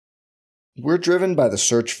We're driven by the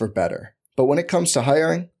search for better. But when it comes to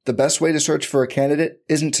hiring, the best way to search for a candidate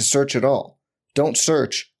isn't to search at all. Don't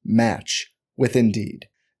search, match with Indeed.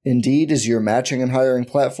 Indeed is your matching and hiring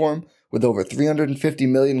platform with over 350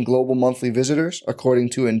 million global monthly visitors,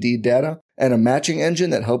 according to Indeed data, and a matching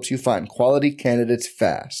engine that helps you find quality candidates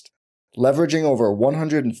fast. Leveraging over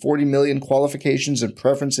 140 million qualifications and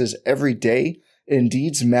preferences every day,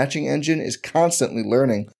 Indeed's matching engine is constantly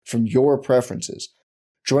learning from your preferences.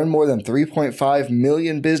 Join more than 3.5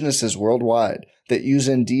 million businesses worldwide that use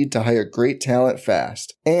Indeed to hire great talent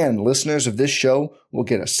fast. And listeners of this show will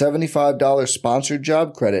get a $75 sponsored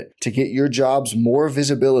job credit to get your jobs more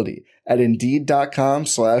visibility at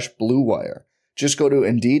Indeed.com/Blue Wire. Just go to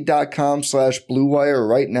Indeed.com/Blue Wire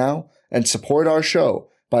right now and support our show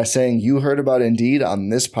by saying you heard about Indeed on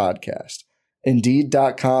this podcast.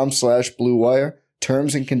 Indeed.com/Blue Wire.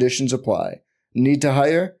 Terms and conditions apply. Need to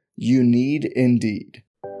hire? You need Indeed.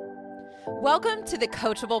 Welcome to the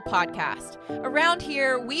Coachable Podcast. Around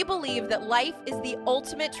here, we believe that life is the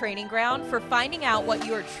ultimate training ground for finding out what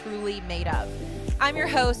you are truly made of. I'm your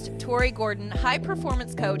host, Tori Gordon, high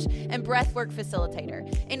performance coach and breathwork facilitator.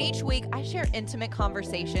 And each week, I share intimate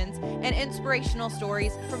conversations and inspirational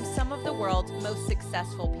stories from some of the world's most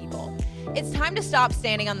successful people. It's time to stop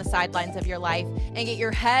standing on the sidelines of your life and get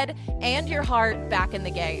your head and your heart back in the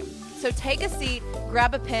game. So take a seat,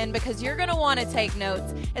 grab a pen, because you're going to want to take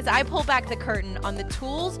notes as I pull back the curtain on the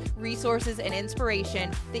tools, resources, and inspiration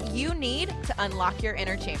that you need to unlock your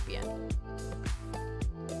inner champion.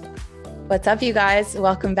 What's up, you guys?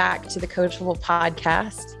 Welcome back to the Coachable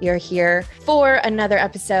Podcast. You're here for another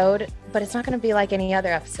episode, but it's not going to be like any other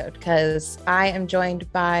episode because I am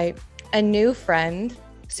joined by a new friend,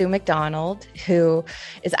 Sue McDonnell, who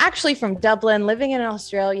is actually from Dublin, living in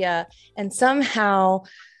Australia, and somehow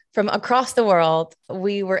from across the world,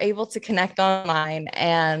 we were able to connect online.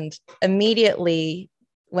 And immediately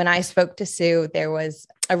when I spoke to Sue, there was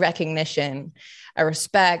a recognition, a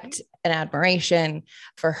respect, an admiration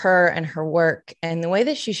for her and her work and the way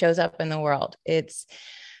that she shows up in the world. It's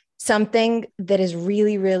something that is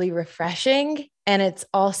really, really refreshing. And it's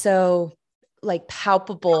also like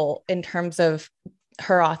palpable in terms of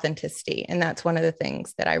her authenticity. And that's one of the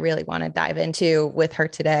things that I really want to dive into with her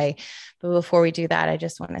today. But before we do that, I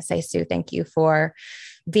just want to say, Sue, thank you for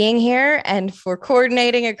being here and for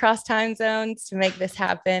coordinating across time zones to make this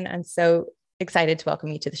happen. I'm so excited to welcome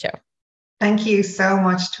you to the show. Thank you so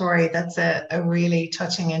much, Tori. That's a really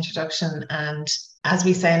touching introduction. And as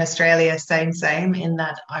we say in Australia, same, in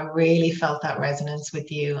that I really felt that resonance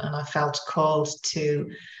with you. And I felt called to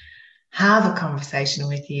have a conversation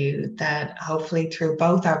with you that hopefully through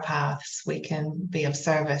both our paths, we can be of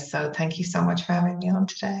service. So thank you so much for having me on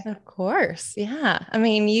today. Of course. Yeah. I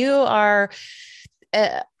mean, you are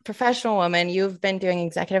a professional woman. You've been doing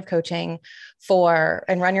executive coaching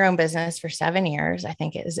and run your own business for 7 years, I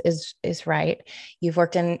think is right. You've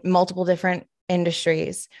worked in multiple different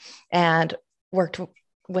industries and worked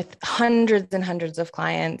with hundreds and hundreds of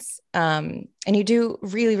clients. And you do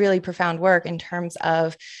really, really profound work in terms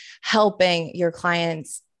of helping your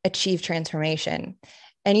clients achieve transformation.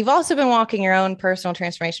 And you've also been walking your own personal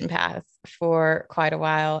transformation path for quite a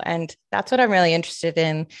while. And that's what I'm really interested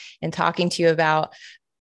in talking to you about.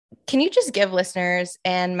 Can you just give listeners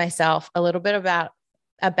and myself a little bit about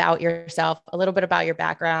yourself, a little bit about your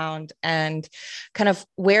background and kind of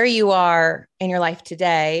where you are in your life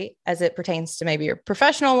today as it pertains to maybe your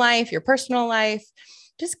professional life, your personal life?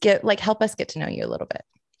 Just help us get to know you a little bit.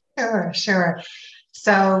 Sure.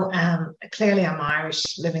 So clearly I'm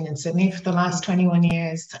Irish, living in Sydney for the last 21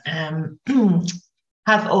 years.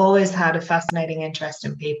 Have always had a fascinating interest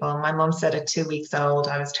in people. My mum said at 2 weeks old,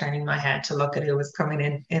 I was turning my head to look at who was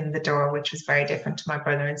coming in the door, which was very different to my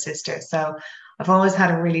brother and sister. So I've always had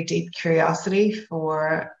a really deep curiosity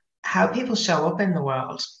for how people show up in the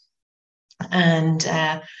world. And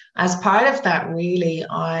as part of that, really,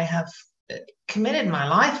 I have committed my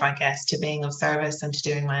life, I guess, to being of service and to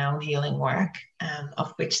doing my own healing work,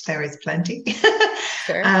 of which there is plenty.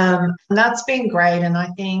 Sure. That's been great. And I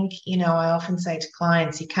think, I often say to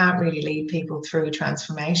clients, you can't really lead people through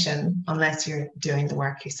transformation unless you're doing the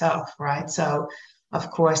work yourself, right? So, of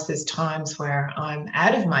course, there's times where I'm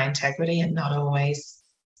out of my integrity and not always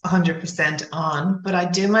 100% on, but I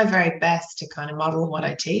do my very best to kind of model what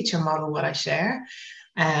I teach or model what I share.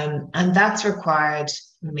 And that's required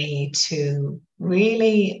me to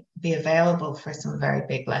really be available for some very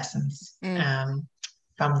big lessons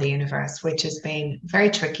from the universe, which has been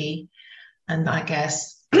very tricky and I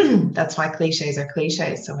guess that's why cliches are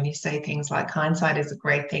cliches. So when you say things like hindsight is a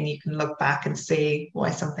great thing, you can look back and see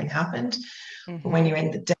why something happened. But when you're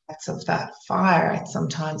in the depths of that fire, it's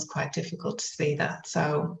sometimes quite difficult to see that.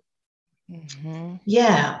 So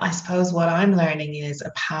yeah, I suppose what I'm learning is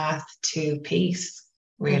a path to peace,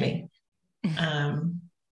 really.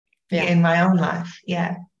 In my own life.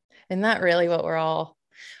 Yeah. Isn't that really what we're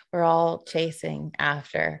all chasing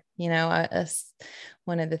after?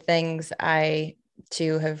 One of the things I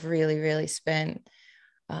too have really, really spent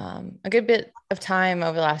a good bit of time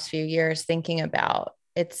over the last few years thinking about.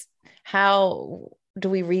 It's how do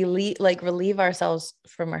we really relieve ourselves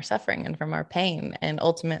from our suffering and from our pain, and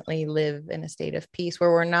ultimately live in a state of peace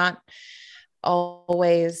where we're not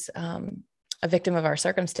always a victim of our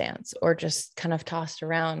circumstance or just kind of tossed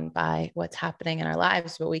around by what's happening in our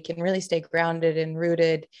lives, but we can really stay grounded and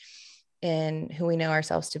rooted in who we know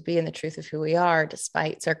ourselves to be and the truth of who we are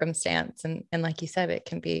despite circumstance. And like you said, it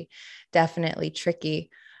can be definitely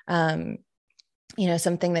tricky. Something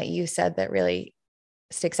that you said that really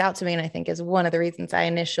sticks out to me, and I think is one of the reasons I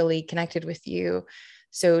initially connected with you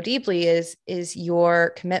so deeply, is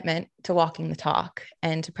your commitment to walking the talk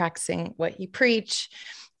and to practicing what you preach,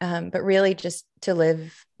 but really just to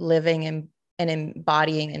living and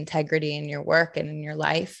embodying integrity in your work and in your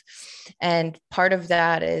life. And part of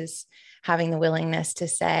that is having the willingness to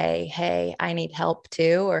say, hey, I need help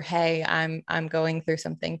too, or hey, I'm going through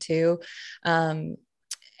something too.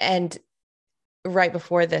 And right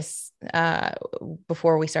before this,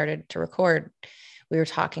 before we started to record, we were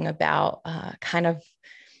talking about kind of,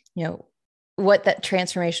 what that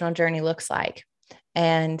transformational journey looks like,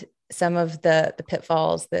 and some of the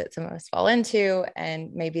pitfalls that some of us fall into,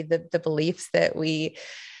 and maybe the beliefs that we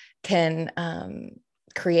can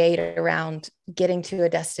create around getting to a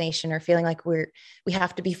destination, or feeling like we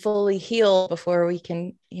have to be fully healed before we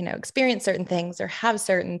can, experience certain things or have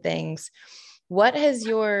certain things. What has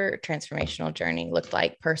your transformational journey looked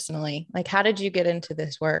like personally? Like, how did you get into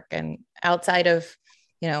this work? And outside of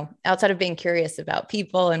being curious about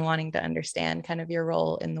people and wanting to understand kind of your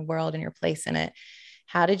role in the world and your place in it,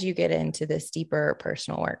 how did you get into this deeper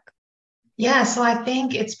personal work? Yeah, so I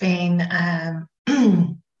think it's been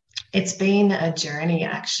it's been a journey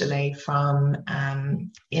actually from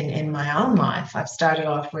in my own life. I've started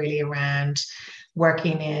off really around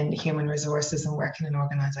working in human resources and working in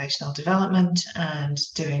organizational development and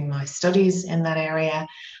doing my studies in that area.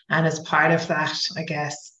 And as part of that, I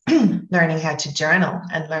guess, learning how to journal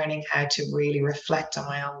and learning how to really reflect on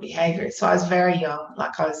my own behavior. So I was very young,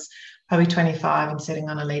 like I was probably 25 and sitting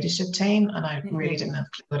on a leadership team, and I really didn't have a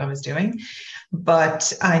clue what I was doing.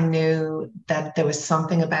 But I knew that there was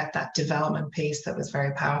something about that development piece that was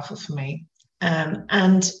very powerful for me.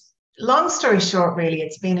 And long story short, really,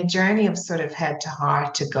 it's been a journey of sort of head to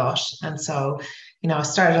heart to gut. And so, I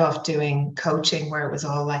started off doing coaching where it was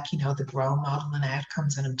all like, the role model and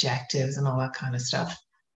outcomes and objectives and all that kind of stuff.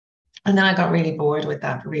 And then I got really bored with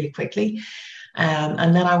that really quickly.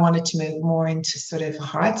 And then I wanted to move more into sort of a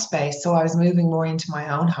heart space. So I was moving more into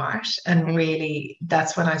my own heart. And really,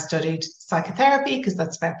 that's when I studied psychotherapy, because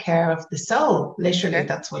that's about care of the soul. Literally,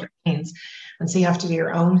 that's what it means. And so you have to do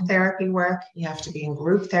your own therapy work. You have to be in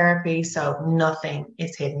group therapy. So nothing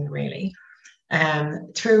is hidden, really.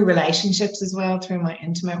 Through relationships as well, through my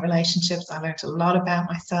intimate relationships, I learned a lot about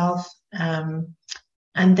myself. And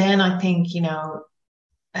then I think,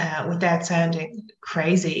 without sounding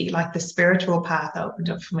crazy, like the spiritual path opened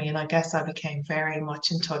up for me. And I guess I became very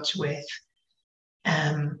much in touch with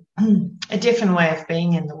a different way of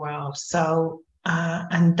being in the world. So,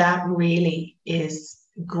 and that really is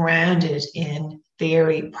grounded in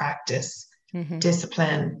theory, practice,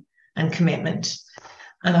 discipline, and commitment.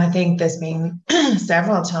 And I think there's been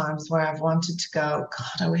several times where I've wanted to go,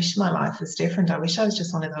 God, I wish my life was different. I wish I was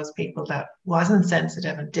just one of those people that wasn't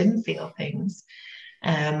sensitive and didn't feel things.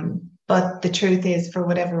 But the truth is, for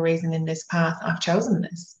whatever reason in this path, I've chosen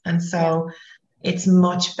this. And so it's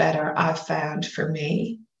much better, I've found, for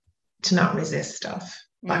me to not resist stuff.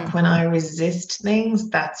 Like when I resist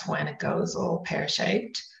things, that's when it goes all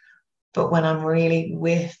pear-shaped. But when I'm really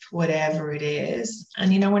with whatever it is,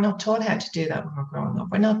 and we're not taught how to do that when we're growing up.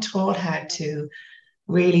 We're not taught how to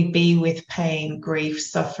really be with pain, grief,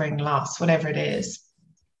 suffering, loss, whatever it is.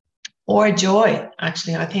 Or joy,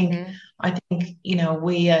 actually. I think,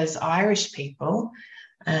 we as Irish people,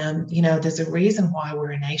 there's a reason why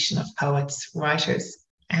we're a nation of poets, writers,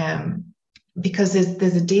 because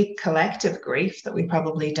there's a deep collective grief that we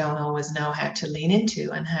probably don't always know how to lean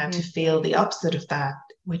into and how to feel the opposite of that,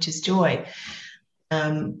 which is joy.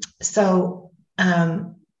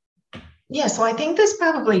 Yeah, so I think there's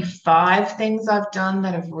probably 5 things I've done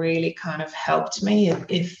that have really kind of helped me.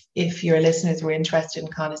 If your listeners were interested in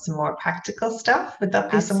kind of some more practical stuff, would that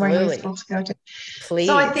be somewhere Absolutely. useful to go to?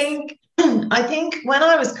 So I Please. think I think when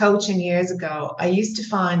I was coaching years ago, I used to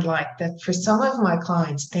find like that for some of my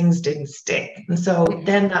clients, things didn't stick. And so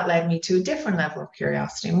then Mhm. that led me to a different level of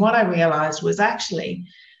curiosity. And what I realized was actually,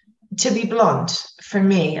 to be blunt, for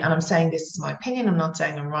me, and I'm saying this is my opinion, I'm not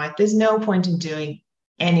saying I'm right, there's no point in doing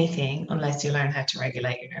anything unless you learn how to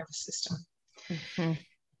regulate your nervous system. Mhm.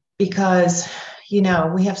 Because,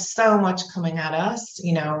 we have so much coming at us,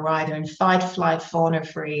 we're either in fight, flight, fawn, or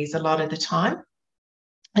freeze a lot of the time.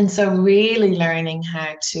 And so, really learning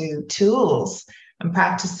how to tools and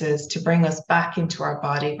practices to bring us back into our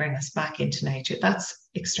body, bring us back into nature, that's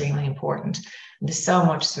extremely important. And there's so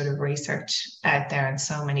much sort of research out there and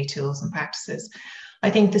so many tools and practices. I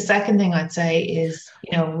think the second thing I'd say is,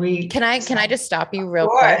 Can I just stop you real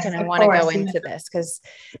quick? And I of want to go course, into this because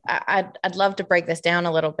I'd love to break this down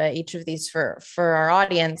a little bit, each of these for our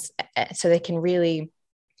audience, so they can really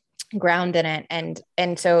ground in it.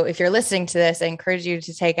 And so if you're listening to this, I encourage you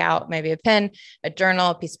to take out maybe a pen, a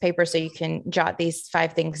journal, a piece of paper, so you can jot these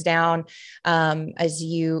 5 things down as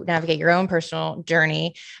you navigate your own personal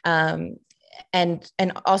journey. And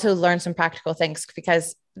also learn some practical things,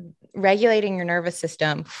 because regulating your nervous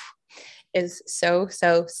system is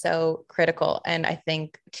so critical. And I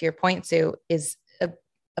think, to your point, Sue, is a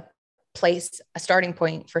a starting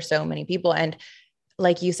point for so many people. And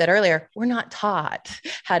like you said earlier, we're not taught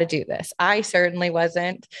how to do this. I certainly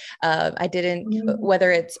wasn't. I didn't,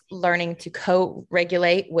 whether it's learning to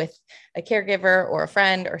co-regulate with a caregiver or a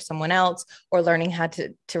friend or someone else, or learning how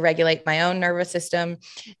to regulate my own nervous system.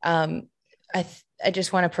 I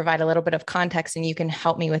just want to provide a little bit of context, and you can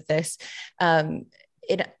help me with this.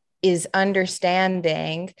 It is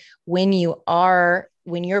understanding when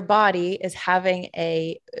your body is having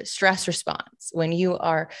a stress response, when you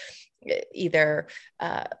are either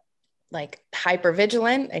like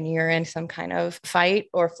hypervigilant and you're in some kind of fight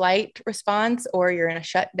or flight response, or you're in a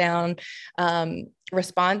shutdown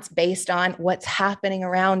response based on what's happening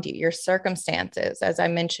around you, your circumstances. As I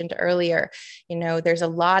mentioned earlier, there's a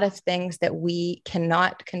lot of things that we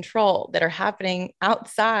cannot control that are happening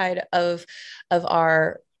outside of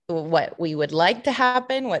our what we would like to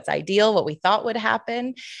happen, what's ideal, what we thought would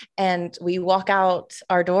happen. And we walk out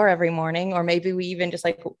our door every morning, or maybe we even just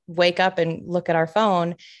like wake up and look at our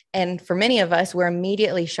phone. And for many of us, we're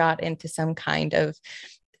immediately shot into some kind of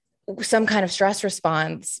stress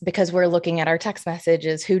response, because we're looking at our text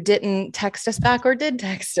messages, who didn't text us back or did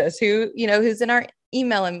text us, who's in our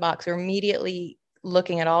email inbox. We're immediately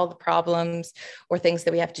looking at all the problems or things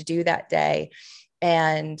that we have to do that day.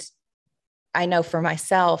 And I know for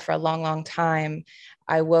myself, for a long time,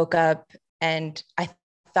 I woke up and I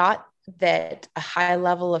thought that a high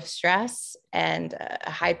level of stress and a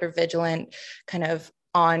hypervigilant, kind of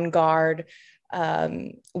on guard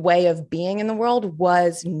way of being in the world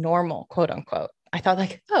was normal, quote unquote. I thought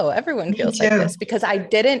like, oh, everyone me feels like too. this, because I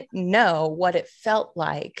didn't know what it felt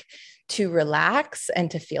like to relax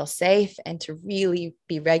and to feel safe and to really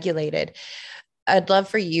be regulated. I'd love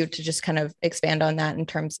for you to just kind of expand on that in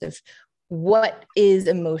terms of what is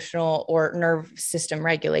emotional or nerve system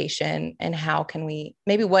regulation, and how can we,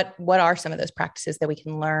 maybe what are some of those practices that we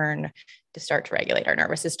can learn to start to regulate our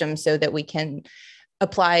nervous system, so that we can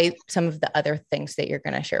apply some of the other things that you're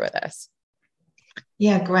going to share with us.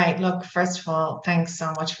 Yeah, great. Look, first of all, thanks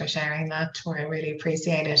so much for sharing that. I really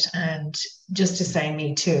appreciate it. And just to say,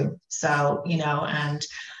 me too. So, and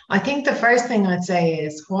I think the first thing I'd say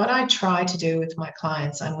is what I try to do with my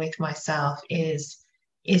clients and with myself is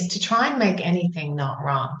to try and make anything not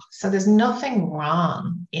wrong. So there's nothing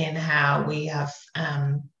wrong in how we have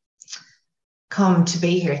come to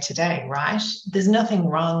be here today, right? There's nothing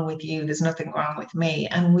wrong with you. There's nothing wrong with me.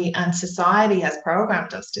 And society has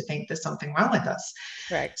programmed us to think there's something wrong with us.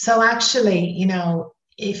 Right. So actually,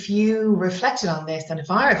 if you reflected on this, and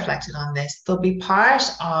if I reflected on this, there'll be part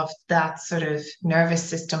of that sort of nervous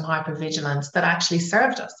system hypervigilance that actually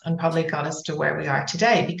served us and probably got us to where we are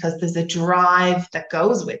today, because there's a drive that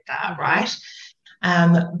goes with that, Mm-hmm.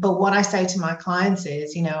 right? But what I say to my clients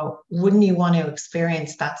is, wouldn't you want to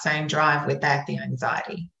experience that same drive without the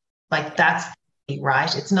anxiety? Like that's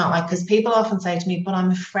right. It's not like, because people often say to me, but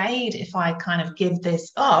I'm afraid if I kind of give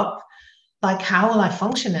this up, like how will I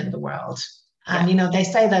function in the world? And, they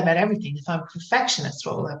say that about everything. If I'm a perfectionist,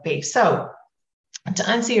 what will that be? So to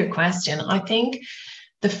answer your question, I think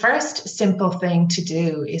the first simple thing to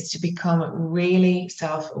do is to become really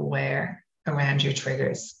self-aware around your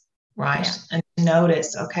triggers, right? Yeah. And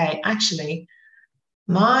notice, okay, actually,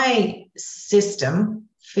 my system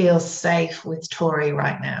feel safe with Tori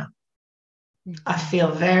right now. I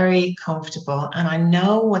feel very comfortable, and I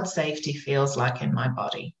know what safety feels like in my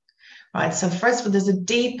body, right? So first of all, there's a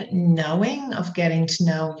deep knowing of getting to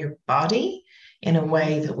know your body in a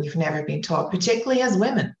way that we've never been taught, particularly as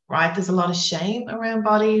women, right? There's a lot of shame around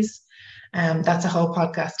bodies. That's a whole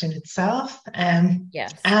podcast in itself.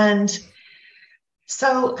 Yes. And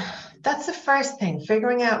so that's the first thing,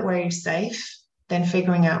 figuring out where you're safe, then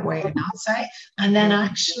figuring out where you're not safe, and then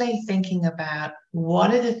actually thinking about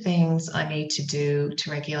what are the things I need to do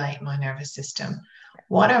to regulate my nervous system?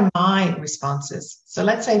 What are my responses? So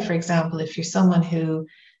let's say, for example, if you're someone who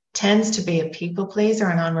tends to be a people pleaser,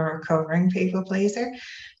 and I'm a recovering people pleaser,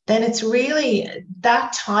 then it's really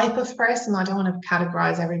that type of person. I don't want to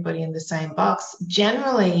categorize everybody in the same box.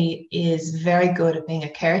 Generally is very good at being a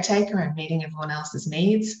caretaker and meeting everyone else's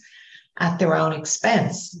needs at their own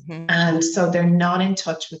expense. And so they're not in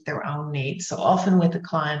touch with their own needs. So often with a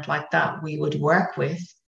client like that, we would work with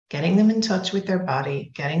getting them in touch with their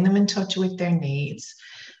body, getting them in touch with their needs,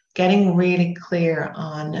 getting really clear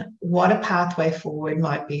on what a pathway forward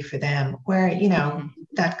might be for them, where, you know,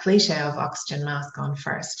 that cliche of oxygen mask on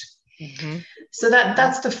first. So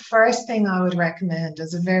that's the first thing I would recommend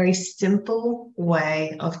as a very simple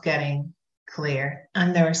way of getting clear.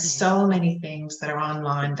 And there are so many things that are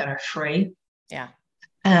online that are free. Yeah.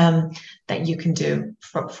 That you can do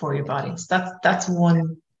for your body. So that's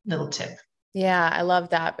one little tip. Yeah, I love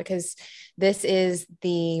that, because this is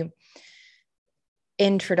the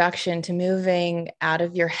introduction to moving out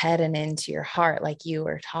of your head and into your heart, like you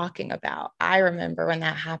were talking about. I remember when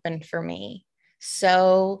that happened for me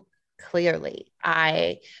so clearly.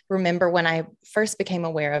 I remember when I first became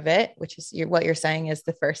aware of it, which is what you're saying is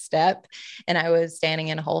the first step. And I was standing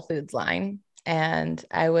in a Whole Foods line, and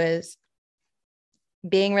I was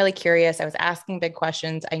being really curious. I was asking big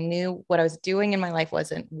questions. I knew what I was doing in my life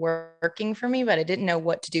wasn't working for me, but I didn't know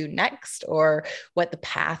what to do next or what the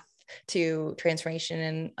path to transformation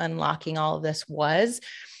and unlocking all of this was.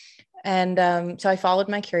 And so I followed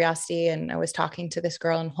my curiosity, and I was talking to this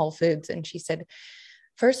girl in Whole Foods, and she said,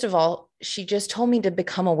 first of all, she just told me to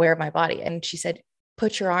become aware of my body. And she said,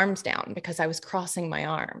 put your arms down, because I was crossing my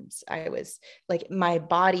arms. I was like, my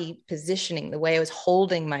body positioning, the way I was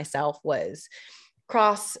holding myself was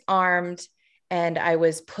cross-armed, and I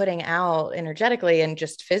was putting out energetically and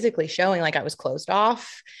just physically showing like I was closed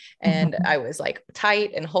off, and I was like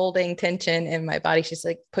tight and holding tension in my body. She's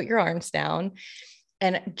like, put your arms down.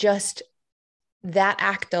 And just that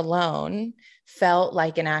act alone felt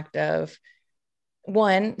like an act of,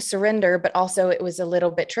 one, surrender, but also it was a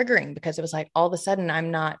little bit triggering, because it was like, all of a sudden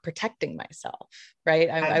I'm not protecting myself. Right.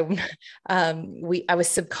 I was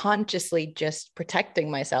subconsciously just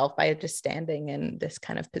protecting myself by just standing in this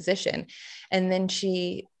kind of position. And then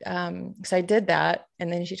so I did that.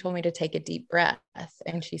 And then she told me to take a deep breath,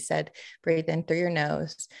 and she said, breathe in through your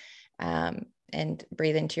nose, and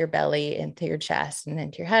breathe into your belly, into your chest, and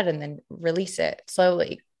into your head, and then release it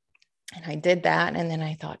slowly. And I did that. And then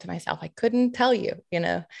I thought to myself, I couldn't tell you,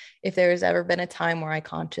 if there has ever been a time where I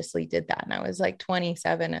consciously did that. And I was like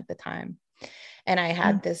 27 at the time. And I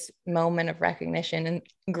had this moment of recognition and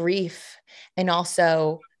grief, and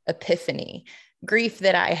also epiphany. Grief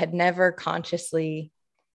that I had never consciously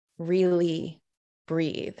really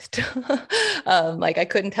breathed. Like I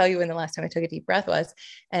couldn't tell you when the last time I took a deep breath was.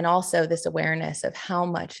 And also this awareness of how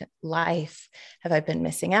much life have I been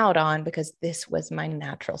missing out on, because this was my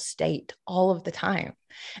natural state all of the time.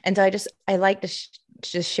 And so I like to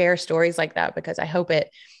just share stories like that, because I hope it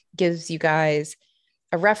gives you guys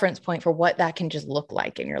a reference point for what that can just look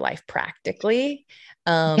like in your life practically.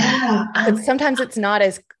 But sometimes it's not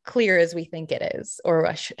as clear as we think it is,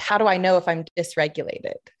 or how do I know if I'm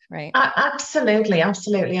dysregulated? Right. Absolutely.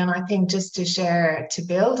 And I think just to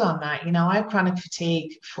build on that, I had chronic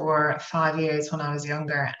fatigue for 5 years when I was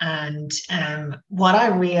younger. And what I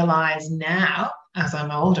realize now, as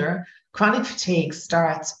I'm older, chronic fatigue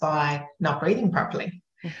starts by not breathing properly,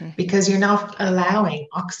 because you're not allowing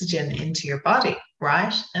oxygen into your body.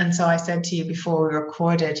 Right. And so I said to you before we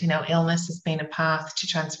recorded, illness has been a path to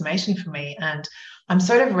transformation for me. And I'm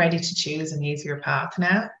sort of ready to choose an easier path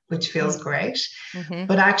now, which feels great.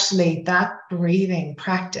 But actually that breathing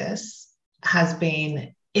practice has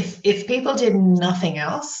been, if people did nothing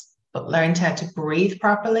else but learned how to breathe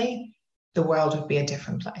properly, the world would be a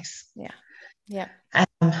different place. Yeah.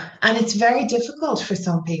 And it's very difficult for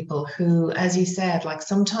some people who, as you said, like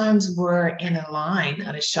sometimes we're in a line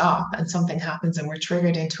at a shop and something happens and we're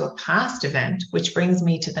triggered into a past event, which brings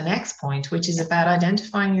me to the next point, which is about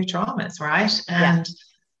identifying your traumas, right? And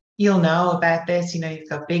you'll know about this, you've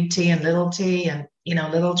got big T and little t, and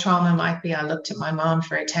little trauma might be I looked at my mom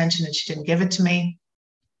for attention and she didn't give it to me.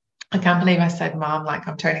 I can't believe I said mom like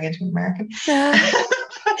I'm turning into an American.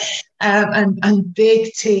 And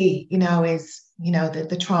big T, is,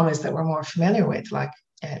 the traumas that we're more familiar with, like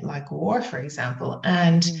war, for example.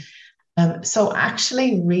 And so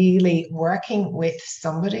actually really working with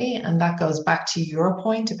somebody, and that goes back to your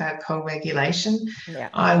point about co-regulation. Yeah.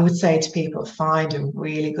 I would say to people, find a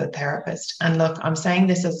really good therapist. And look, I'm saying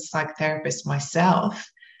this as a psychotherapist myself.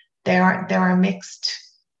 There are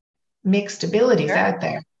mixed abilities out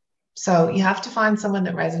there. So you have to find someone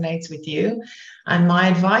that resonates with you. And my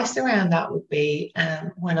advice around that would be,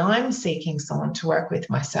 when I'm seeking someone to work with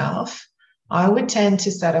myself, I would tend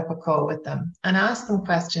to set up a call with them and ask them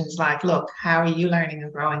questions like, look, how are you learning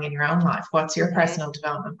and growing in your own life? What's your personal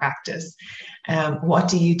development practice? What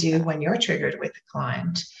do you do when you're triggered with a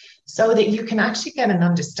client? So that you can actually get an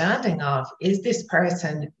understanding of, is this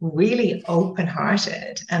person really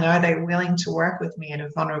open-hearted and are they willing to work with me in a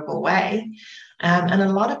vulnerable way? And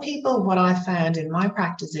a lot of people, what I found in my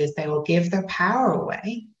practice is they will give their power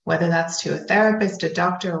away, whether that's to a therapist, a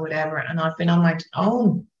doctor, or whatever. And I've been on my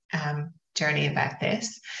own journey about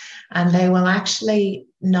this, and they will actually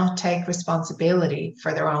not take responsibility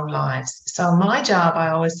for their own lives. So my job,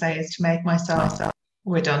 I always say, is to make myself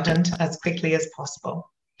redundant as quickly as possible,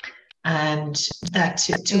 and that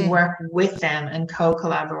to work with them and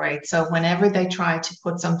co-collaborate. So whenever they try to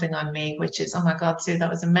put something on me, which is, oh my God, Sue, that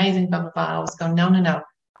was amazing, blah, blah, blah, I always go, no,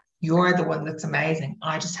 you're the one that's amazing.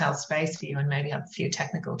 I just held space for you and maybe have a few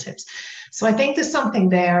technical tips. So I think there's something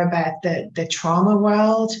there about the trauma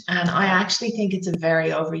world. And I actually think it's a very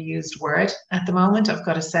overused word at the moment, I've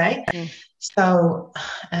got to say. So,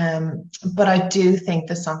 but I do think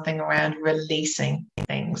there's something around releasing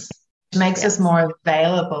things. It makes us more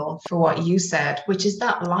available for what you said, which is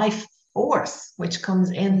that life force, which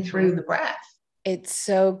comes in through the breath. It's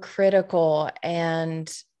so critical.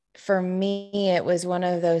 And for me, it was one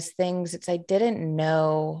of those things. I didn't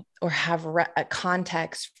know or have a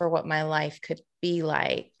context for what my life could be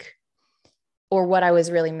like, or what I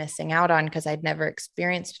was really missing out on because I'd never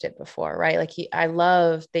experienced it before. Right. Like I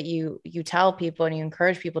love that you tell people and you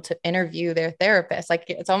encourage people to interview their therapist. Like,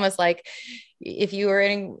 it's almost like if you were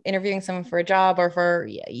interviewing someone for a job or for,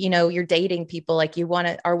 you're dating people, like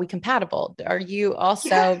are we compatible? Are you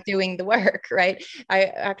also doing the work? Right. I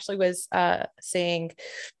actually was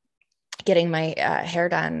getting my hair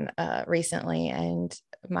done recently, and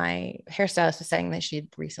my hairstylist was saying that she'd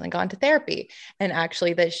recently gone to therapy, and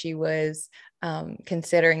actually that she was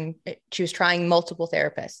she was trying multiple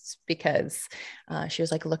therapists because she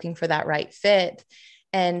was like looking for that right fit.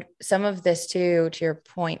 And some of this too, to your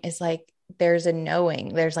point, is like, there's a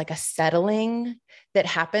knowing, there's like a settling that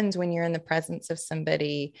happens when you're in the presence of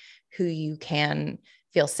somebody who you can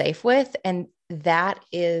feel safe with. And that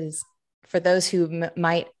is, for those who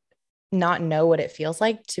might not know what it feels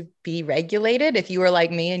like to be regulated. If you were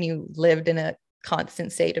like me and you lived in a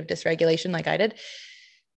constant state of dysregulation, like I did,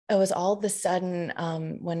 it was all of a sudden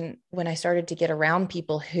when I started to get around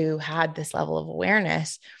people who had this level of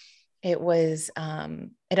awareness, it was,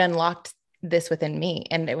 it unlocked this within me.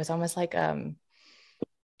 And it was almost like,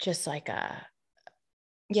 just like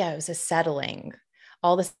it was a settling.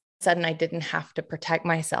 All of a sudden I didn't have to protect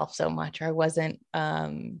myself so much. I wasn't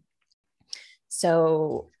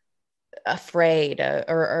so afraid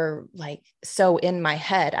or like so in my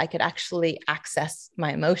head. I could actually access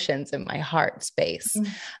my emotions in my heart space.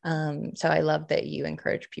 So I love that you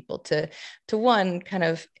encourage people to one, kind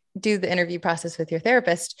of do the interview process with your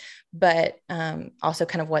therapist, but also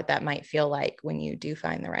kind of what that might feel like when you do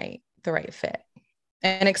find the right fit,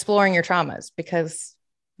 and exploring your traumas, because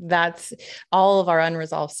that's all of our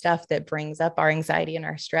unresolved stuff that brings up our anxiety and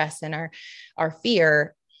our stress and our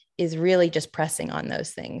fear is really just pressing on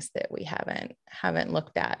those things that we haven't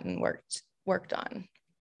looked at and worked on.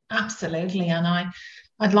 Absolutely. And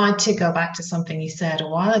I'd like to go back to something you said a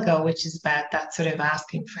while ago, which is about that sort of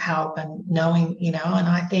asking for help and knowing, and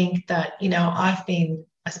I think that, I've been,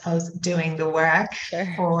 I suppose, doing the work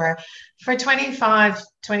for 25,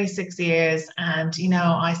 26 years. And,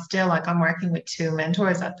 I still, like, I'm working with two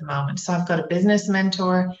mentors at the moment. So I've got a business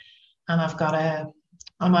mentor and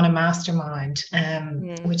I'm on a mastermind,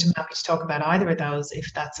 which I'm happy to talk about either of those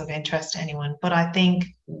if that's of interest to anyone. But I think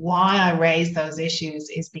why I raise those issues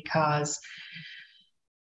is because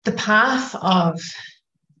the path of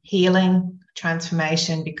healing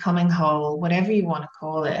transformation, becoming whole, whatever you want to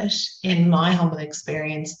call it, in my humble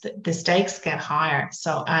experience, the stakes get higher.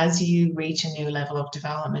 So as you reach a new level of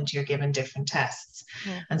development, you're given different tests.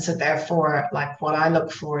 And so therefore, like what I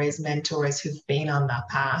look for is mentors who've been on that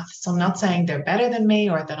path. So I'm not saying they're better than me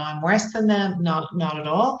or that I'm worse than them, not at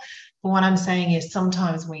all. But what I'm saying is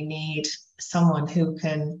sometimes we need someone who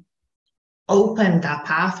can open that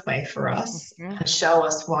pathway for us and show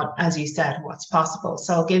us what, as you said, what's possible.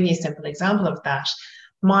 So I'll give you a simple example of that.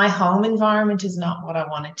 My home environment is not what I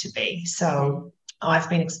want it to be. So I've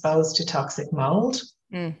been exposed to toxic mold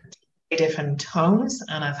in different homes,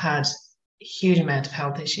 and I've had a huge amount of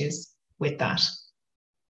health issues with that.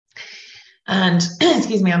 And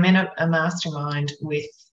excuse me, I'm in a mastermind with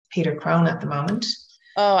Peter Crone at the moment.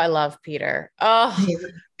 Oh, I love Peter. Oh,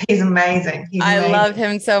 he's amazing. I love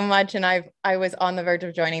him so much. And I was on the verge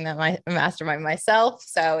of joining my mastermind myself.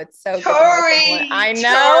 So it's so Tori, good. I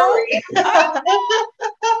know.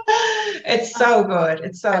 It's so good.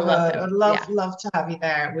 It's so good. Him. I'd love to have you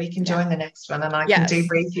there. We can join the next one and I can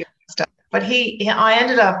debrief you and stuff. But I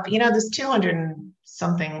ended up, there's 200 and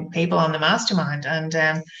something people on the mastermind, and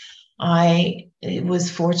I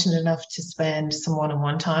was fortunate enough to spend some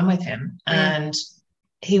one-on-one time with him. And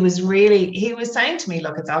he was saying to me,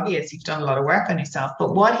 look, it's obvious you've done a lot of work on yourself.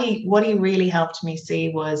 But what he really helped me see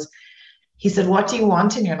was, he said, what do you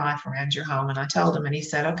want in your life around your home? And I told him, and he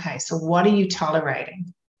said, okay, so what are you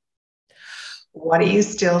tolerating? What are you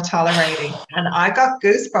still tolerating? And I got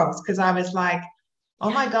goosebumps because I was like,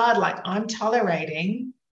 oh my God, like I'm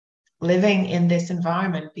tolerating living in this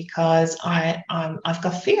environment because I've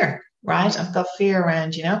got fear, right? I've got fear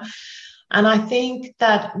around, And I think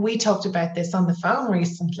that we talked about this on the phone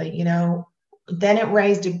recently, then it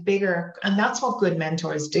raised a bigger, and that's what good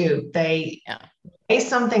mentors do. They say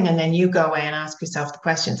something and then you go away and ask yourself the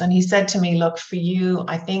questions. And he said to me, look, for you,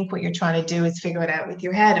 I think what you're trying to do is figure it out with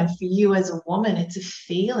your head. And for you as a woman, it's a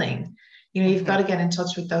feeling, you've got to get in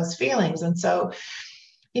touch with those feelings. And so,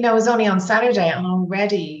 it was only on Saturday and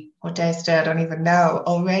already, what day is today? I don't even know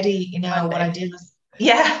already, Monday. What I did was,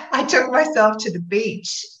 I took myself to the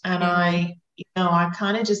beach and I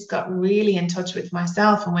kind of just got really in touch with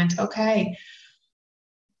myself and went, okay,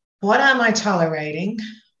 what am I tolerating?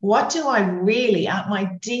 What do I really, at my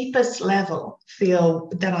deepest level,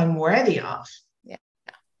 feel that I'm worthy of? Yeah.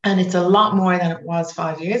 And it's a lot more than it was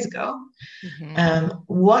 5 years ago.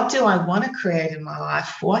 What do I want to create in my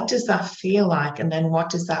life? What does that feel like? And then what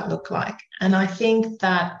does that look like? And I think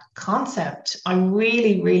that concept, I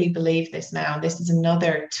really, really believe this now. This is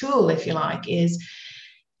another tool, if you like, is,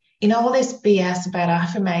 all this BS about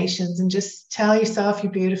affirmations and just tell yourself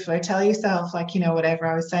you're beautiful, or tell yourself whatever.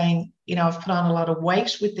 I was saying, I've put on a lot of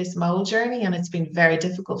weight with this mold journey, and it's been very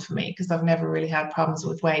difficult for me because I've never really had problems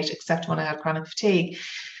with weight except when I had chronic fatigue.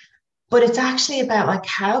 But it's actually about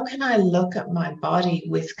how can I look at my body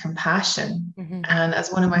with compassion? And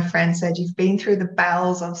as one of my friends said, you've been through the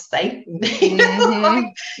bowels of Satan,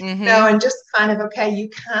 and just kind of, okay, you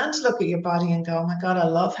can't look at your body and go, oh my God, I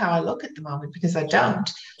love how I look at the moment, because I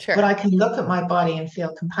don't. Sure. But I can look at my body and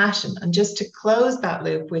feel compassion. And just to close that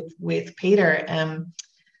loop with Peter,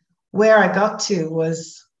 where I got to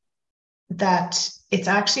was that it's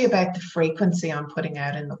actually about the frequency I'm putting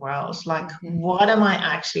out in the world. What am I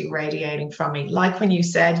actually radiating from me? Like when you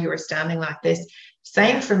said you were standing like this,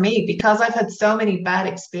 same for me, because I've had so many bad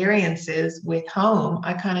experiences with home,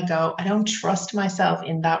 I kind of go, I don't trust myself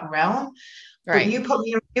in that realm. Right. But you put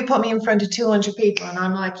me in front of 200 people and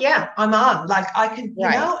I'm like, yeah, I'm on. I can,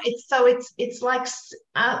 it's like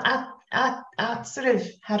at sort of,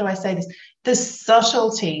 how do I say this? The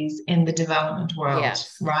subtleties in the development world,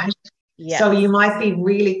 right? Yes. So you might be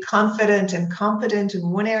really confident and competent in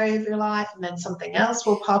one area of your life, and then something else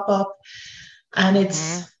will pop up. And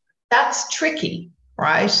that's tricky,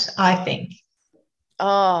 right? I think.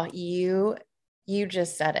 Oh, you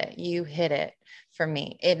just said it. You hit it for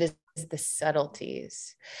me. It is the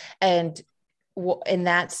subtleties. And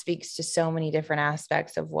that speaks to so many different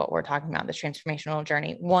aspects of what we're talking about, this transformational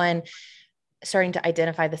journey. One, starting to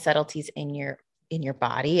identify the subtleties in your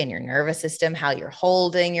body and your nervous system, how you're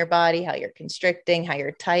holding your body, how you're constricting, how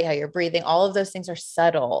you're tight, how you're breathing. All of those things are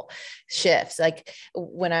subtle shifts. Like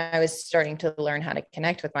when I was starting to learn how to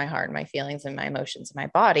connect with my heart and my feelings and my emotions and my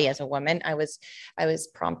body as a woman, I was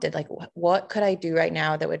prompted, what could I do right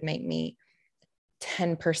now that would make me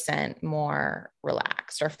 10% more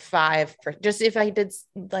relaxed, or 5%, just if I did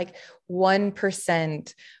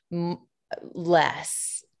 1%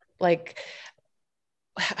 less,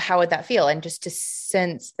 how would that feel? And just to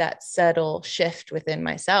sense that subtle shift within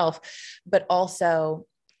myself. But also,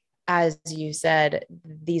 as you said,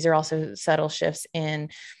 these are also subtle shifts in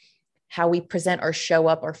how we present or show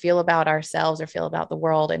up or feel about ourselves or feel about the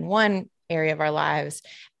world in one area of our lives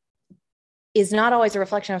is not always a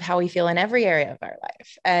reflection of how we feel in every area of our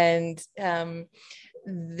life. And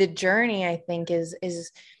the journey, I think,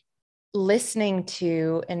 is listening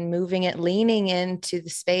to and moving it, leaning into the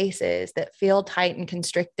spaces that feel tight and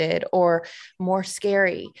constricted or more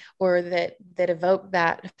scary, or that evoke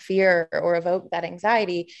that fear or evoke that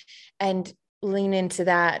anxiety, and lean into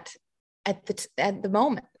that at the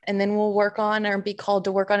moment. And then we'll work on, or be called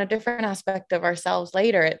to work on, a different aspect of ourselves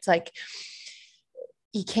later. It's like,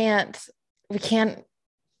 we can't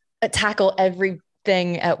tackle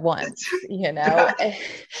everything at once, you know?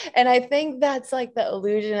 And I think that's like the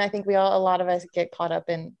illusion. I think a lot of us get caught up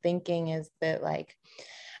in thinking is that, like,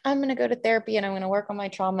 I'm going to go to therapy and I'm going to work on my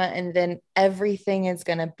trauma, and then everything is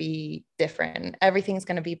going to be different. Everything's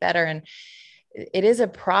going to be better. And it is a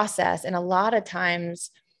process. And a lot of times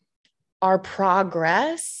our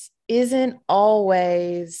progress isn't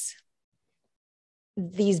always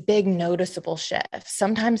these big noticeable shifts.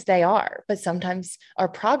 Sometimes they are, but sometimes our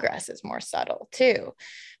progress is more subtle too.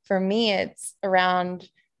 For me, it's around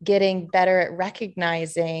getting better at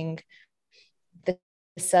recognizing the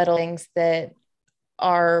subtle things that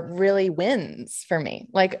are really wins for me.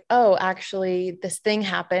 Like, oh, actually this thing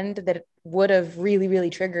happened that would have really,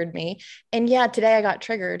 really triggered me. And yeah, today I got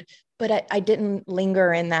triggered, but I didn't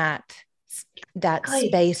linger in that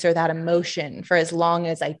space or that emotion for as long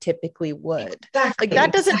as I typically would. Exactly, like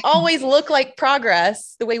that doesn't always look like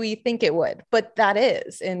progress the way we think it would, but that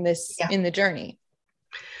is in the journey.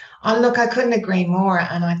 Oh, look, I couldn't agree more.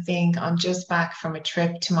 And I think I'm just back from a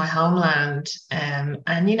trip to my homeland. And,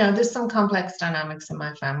 there's some complex dynamics in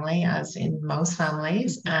my family, as in most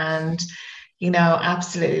families. And,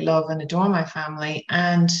 absolutely love and adore my family.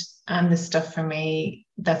 And the stuff for me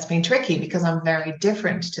that's been tricky because I'm very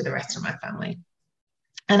different to the rest of my family.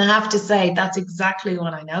 And I have to say, that's exactly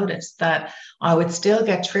what I noticed, that I would still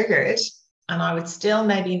get triggered and I would still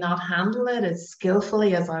maybe not handle it as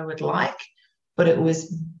skillfully as I would like, but it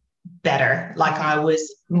was better. Like, I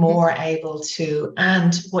was more able to,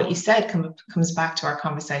 and what you said comes back to our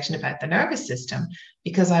conversation about the nervous system,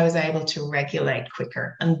 because I was able to regulate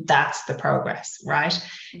quicker. And that's the progress, right?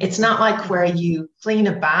 It's not like where you clean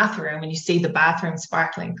a bathroom and you see the bathroom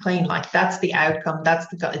sparkling clean, like that's the outcome,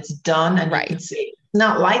 it's done, and right. You can see it's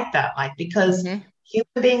not like that, like, because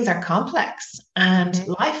human beings are complex and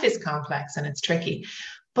life is complex and it's tricky.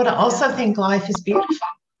 But I also think life is beautiful,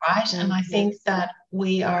 right? And I think that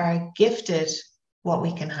we are gifted what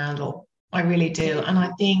we can handle. I really do. And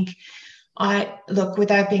I think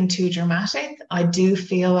without being too dramatic, I do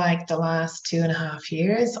feel like the last 2.5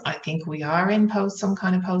 years, I think we are in some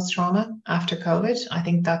kind of post-trauma after COVID. I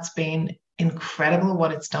think that's been incredible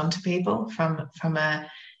what it's done to people from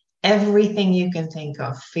everything you can think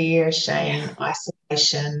of: fear, shame,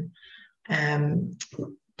 isolation,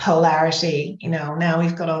 polarity. Now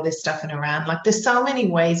we've got all this stuff in Iran. Like, there's so many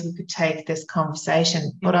ways we could take this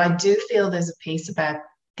conversation, but I do feel there's a piece about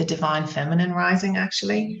the divine feminine rising,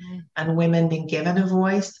 actually, and women being given a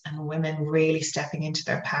voice and women really stepping into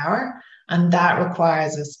their power. And that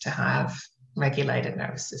requires us to have regulated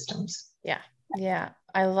nervous systems. Yeah.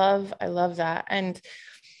 I love that. And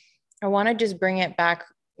I want to just bring it back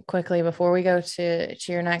quickly before we go to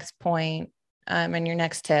your next point, and your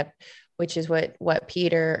next tip, which is what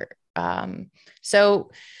Peter so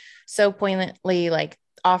poignantly like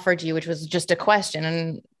offered you, which was just a question,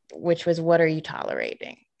 and which was, what are you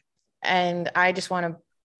tolerating? And I just want to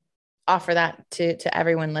offer that to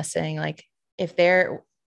everyone listening. Like, if they're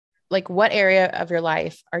like, what area of your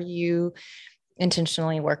life are you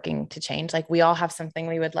intentionally working to change? Like, we all have something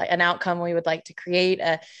we would like, an outcome we would like to create,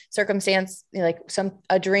 a circumstance, like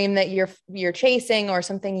a dream that you're chasing, or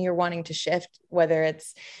something you're wanting to shift, whether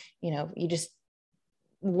it's, you just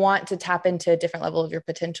want to tap into a different level of your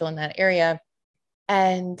potential in that area,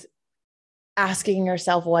 and asking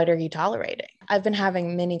yourself, what are you tolerating? I've been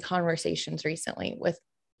having many conversations recently with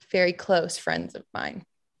very close friends of mine.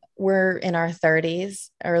 We're in our 30s,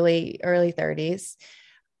 early 30s,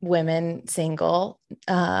 women, single,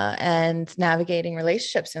 and navigating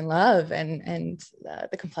relationships and love and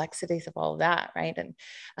the complexities of all of that, right?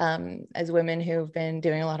 And as women who've been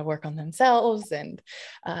doing a lot of work on themselves and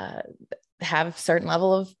have a certain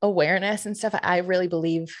level of awareness and stuff, I really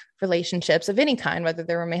believe relationships of any kind, whether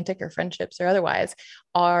they're romantic or friendships or otherwise,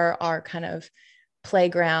 are our kind of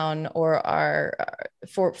playground, or are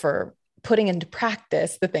for putting into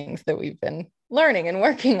practice the things that we've been learning and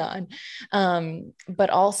working on. But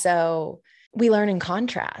also we learn in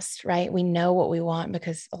contrast, right? We know what we want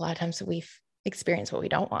because a lot of times we've experienced what we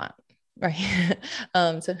don't want. right?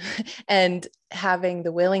 So, and having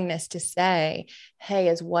the willingness to say, hey,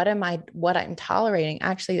 is what I'm tolerating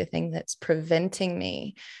actually the thing that's preventing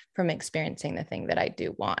me from experiencing the thing that I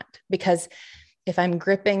do want? Because if I'm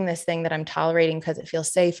gripping this thing that I'm tolerating because it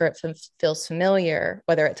feels safe or it feels familiar,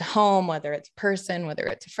 whether it's a home, whether it's a person, whether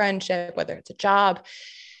it's a friendship, whether it's a job,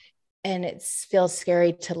 and it feels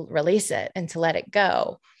scary to release it and to let it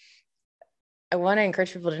go, I want to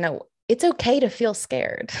encourage people to know it's okay to feel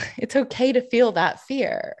scared. It's okay to feel that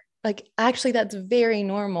fear. Like, actually, that's very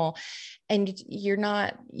normal. And you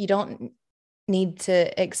don't need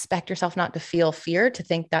to expect yourself not to feel fear to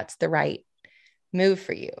think that's the right move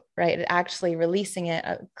for you, right? Actually releasing it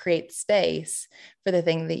creates space for the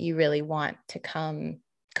thing that you really want to come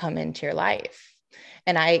into your life.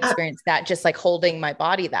 And I experienced that just like holding my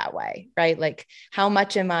body that way, right? Like how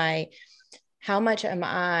much am I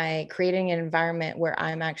creating an environment where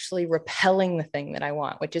I'm actually repelling the thing that I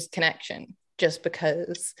want, which is connection, just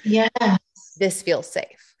because this feels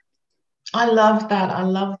safe. I love that.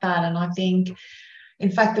 And I think,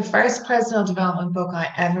 in fact, the first personal development book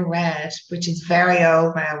I ever read, which is very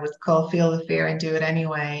old now, was called Feel the Fear and Do It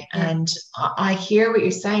Anyway. And I hear what you're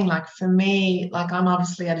saying. Like for me, like I'm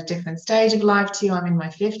obviously at a different stage of life too. I'm in my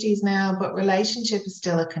 50s now, but relationship is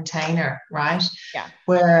still a container, right? Yeah.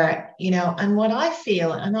 Where, and what I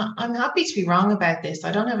feel, and I'm happy to be wrong about this.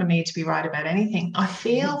 I don't have a need to be right about anything. I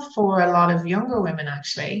feel for a lot of younger women,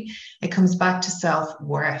 actually, it comes back to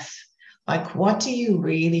self-worth. Like, what do you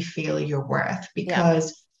really feel you're worth?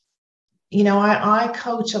 Because, I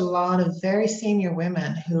coach a lot of very senior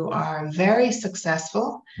women who are very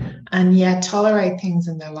successful and yet tolerate things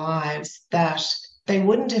in their lives that they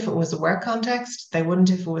wouldn't if it was a work context. They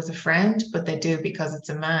wouldn't if it was a friend, but they do because it's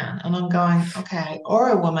a man. And I'm going, okay, or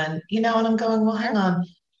a woman, and I'm going, well, hang on.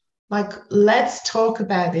 Like, let's talk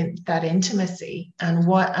about that intimacy and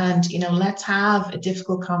let's have a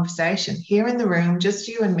difficult conversation here in the room, just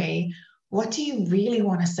you and me. What do you really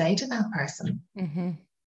want to say to that person? Mm-hmm.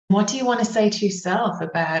 What do you want to say to yourself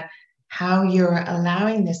about how you're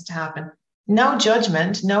allowing this to happen? No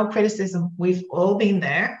judgment, no criticism. We've all been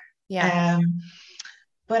there. Yeah.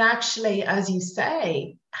 But actually, as you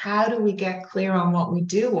say, how do we get clear on what we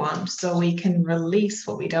do want so we can release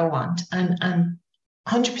what we don't want? And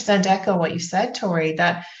 100% echo what you said, Tori,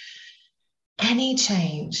 that any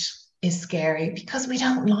change is scary because we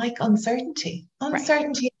don't like uncertainty.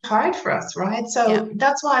 Uncertainty is hard for us, right? So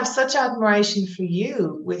that's why I have such admiration for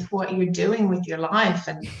you with what you're doing with your life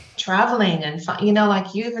and traveling and,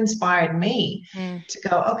 like you've inspired me to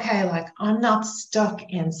go, okay, like I'm not stuck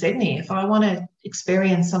in Sydney. If I want to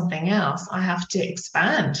experience something else, I have to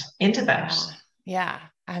expand into that. Yeah.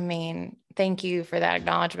 I mean, thank you for that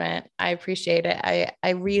acknowledgement. I appreciate it. I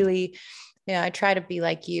really, I try to be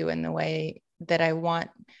like you in the way that I want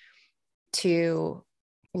to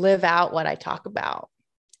live out what I talk about.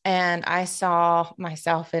 And I saw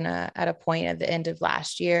myself at a point at the end of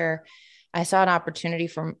last year, I saw an opportunity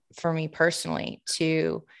for me personally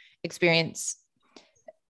to experience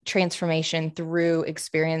transformation through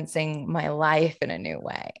experiencing my life in a new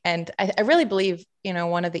way. And I really believe,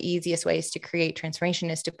 one of the easiest ways to create transformation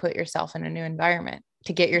is to put yourself in a new environment,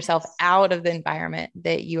 to get yourself out of the environment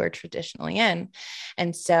that you are traditionally in.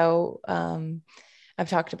 And so, I've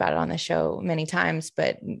talked about it on the show many times,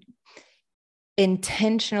 but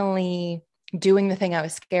intentionally doing the thing I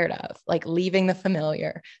was scared of, like leaving the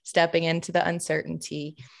familiar, stepping into the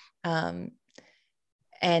uncertainty, and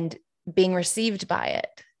being received by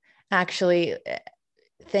it. Actually,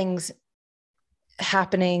 things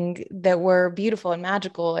happening that were beautiful and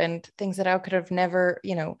magical and things that I could have never,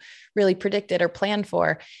 really predicted or planned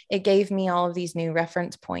for. It gave me all of these new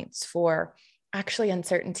reference points for actually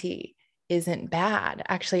uncertainty isn't bad.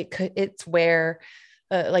 Actually, it's where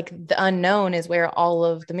like the unknown is where all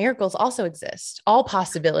of the miracles also exist. All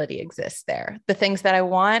possibility exists there. The things that I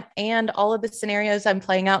want and all of the scenarios I'm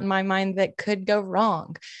playing out in my mind that could go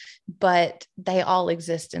wrong, but they all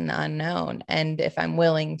exist in the unknown. And if I'm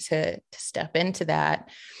willing to step into that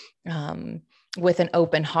with an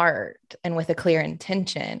open heart and with a clear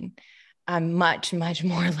intention, I'm much, much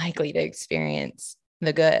more likely to experience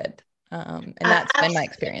the good. And that's been my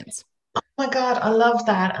experience. Oh my God, I love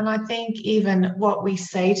that. And I think even what we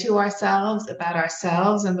say to ourselves about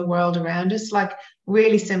ourselves and the world around us, like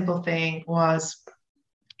really simple thing was,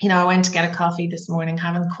 I went to get a coffee this morning,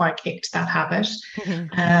 haven't quite kicked that habit.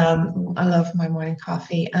 I love my morning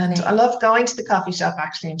coffee and I love going to the coffee shop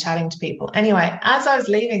actually and chatting to people. Anyway, as I was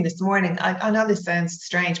leaving this morning, I know this sounds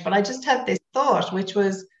strange, but I just had this thought, which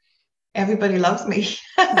was, everybody loves me.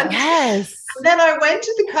 Yes. And then I went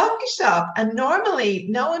to the coffee shop, and normally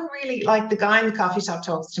no one really, like the guy in the coffee shop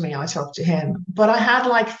talks to me, I talk to him. But I had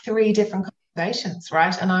like three different conversations,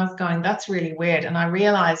 right? And I was going, that's really weird. And I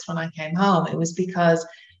realized when I came home, it was because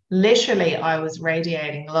literally I was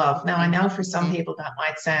radiating love. Now, I know for some people that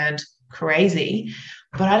might sound crazy,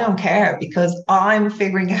 but I don't care because I'm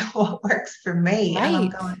figuring out what works for me. And I'm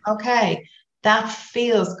Right. going, okay, that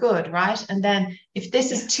feels good, right? And then if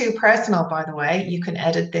this is too personal, by the way, you can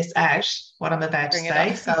edit this out, what I'm about to Bring it say.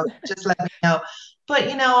 on. So just let me know. But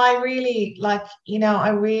I really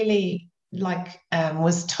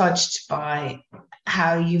was touched by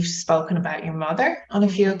how you've spoken about your mother on a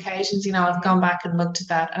few occasions. I've gone back and looked at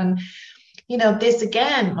that. And this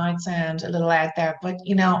again might sound a little out there, but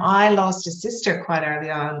I lost a sister quite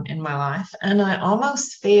early on in my life. And I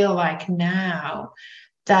almost feel like now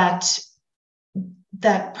that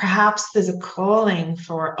perhaps there's a calling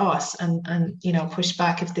for us, and push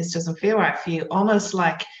back if this doesn't feel right for you, almost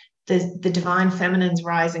like the divine feminine's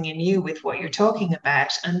rising in you with what you're talking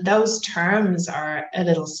about. And those terms are a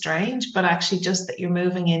little strange, but actually just that you're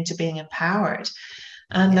moving into being empowered,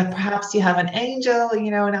 and that perhaps you have an angel,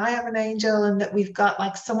 and I have an angel, and that we've got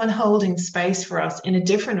like someone holding space for us in a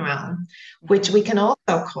different realm, which we can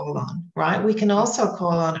also call on, right? We can also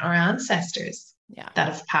call on our ancestors that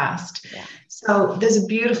have passed. Yeah. So there's a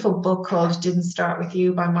beautiful book called Didn't Start With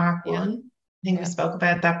You by Mark One. I think we spoke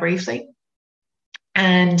about that briefly.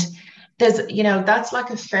 And there's, that's like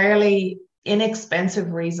a fairly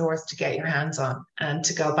inexpensive resource to get your hands on and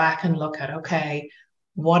to go back and look at, okay,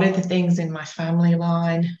 what are the things in my family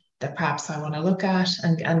line that perhaps I want to look at,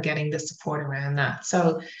 and getting the support around that.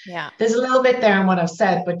 So there's a little bit there in what I've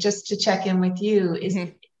said, but just to check in with you,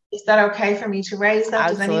 is that okay for me to raise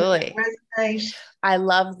that? Absolutely. Does anything resonate? I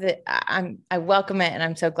love that. I welcome it. And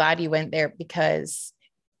I'm so glad you went there, because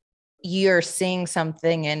you're seeing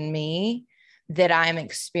something in me that I'm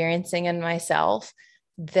experiencing in myself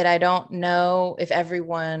that I don't know if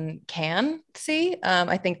everyone can see.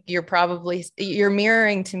 I think you're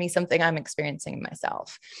mirroring to me something I'm experiencing in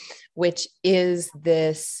myself, which is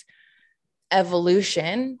this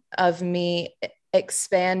evolution of me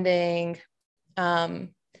expanding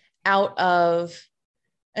out of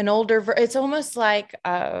an older, it's almost like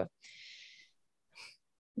the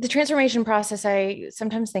transformation process. I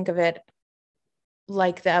sometimes think of it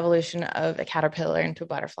like the evolution of a caterpillar into a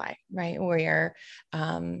butterfly, right? Where you're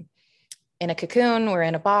in a cocoon, we're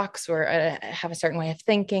in a box, have a certain way of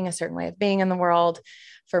thinking, a certain way of being in the world.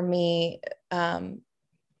 For me,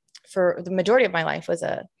 for the majority of my life was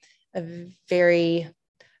a very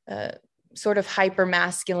sort of hyper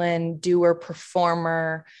masculine doer,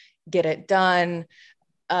 performer, get it done.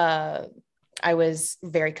 I was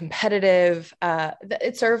very competitive.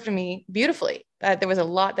 It served me beautifully. There was a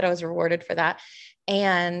lot that I was rewarded for that.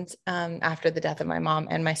 And after the death of my mom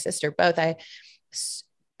and my sister, both, I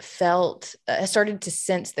started to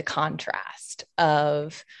sense the contrast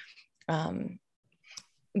of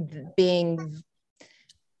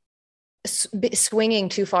swinging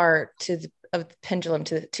too far of the pendulum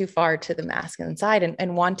too far to the masculine side,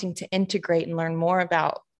 and wanting to integrate and learn more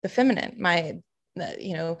about the feminine,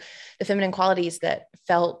 the feminine qualities that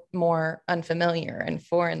felt more unfamiliar and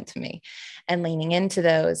foreign to me, and leaning into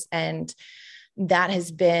those. And that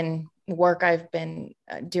has been work I've been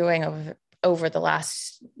doing over the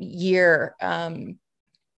last year,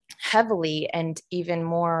 heavily, and even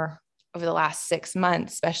more over the last 6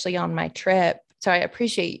 months, especially on my trip. So I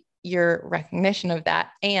appreciate your recognition of that.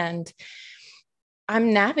 And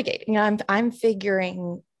I'm navigating, I'm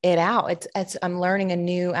figuring it out. I'm learning a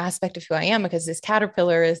new aspect of who I am, because this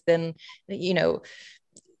caterpillar is then, the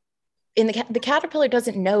caterpillar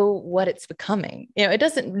doesn't know what it's becoming. It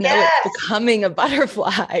doesn't know it's becoming a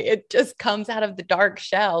butterfly. It just comes out of the dark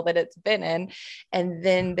shell that it's been in. And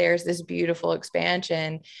then there's this beautiful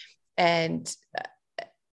expansion. And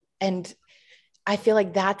I feel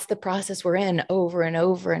like that's the process we're in over and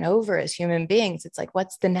over and over as human beings. It's like,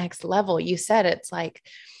 what's the next level? You said it's like,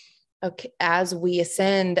 okay, as we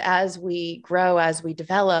ascend, as we grow, as we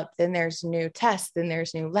develop, then there's new tests, then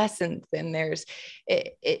there's new lessons, then there's,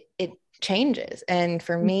 it changes. And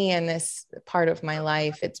for me, in this part of my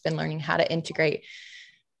life, it's been learning how to integrate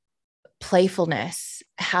playfulness,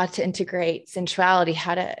 how to integrate sensuality,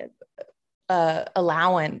 how to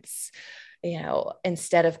allowance,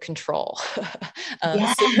 instead of control.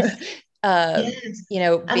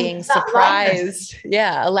 Being surprised.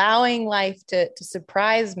 Allowing life to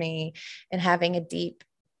surprise me, and having a deep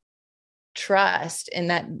trust in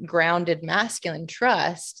that grounded masculine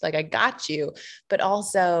trust, like I got you, but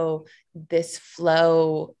also this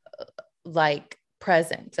flow, like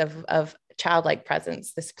presence of childlike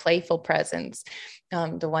presence, this playful presence,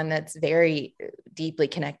 the one that's very deeply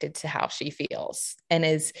connected to how she feels and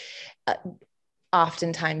is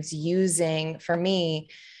oftentimes using, for me,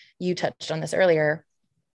 you touched on this earlier,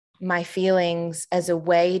 my feelings as a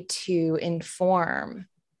way to inform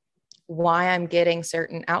why I'm getting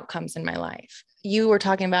certain outcomes in my life. You were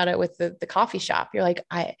talking about it with the coffee shop. You're like,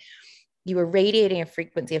 you were radiating a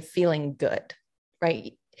frequency of feeling good,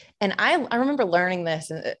 right? And I remember learning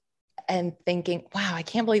this and thinking, wow, I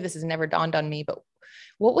can't believe this has never dawned on me, but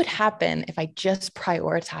what would happen if I just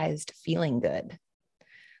prioritized feeling good?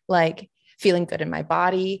 Like feeling good in my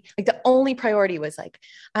body. Like the only priority was like,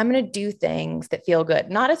 I'm going to do things that feel good,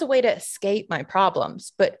 not as a way to escape my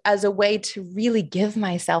problems, but as a way to really give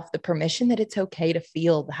myself the permission that it's okay to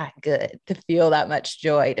feel that good, to feel that much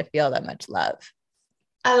joy, to feel that much love.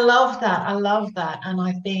 I love that. I love that. And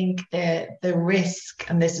I think the risk,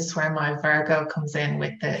 and this is where my Virgo comes in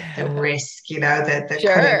with the risk, the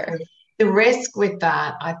sure. kind of the risk with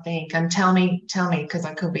that, I think, and tell me, because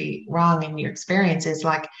I could be wrong in your experience, is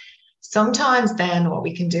like sometimes then what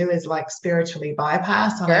we can do is like spiritually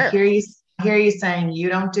bypass. And Sure. I hear you saying you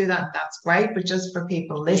don't do that. That's great. But just for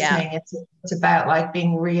people listening, it's about like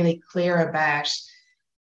being really clear about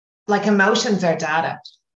like emotions are data.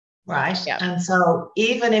 Right. Yeah. And so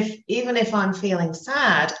even if I'm feeling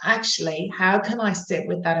sad, actually, how can I sit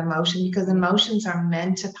with that emotion? Because emotions are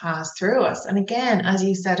meant to pass through us. And again, as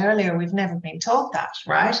you said earlier, we've never been taught that,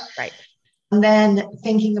 right? Right. And then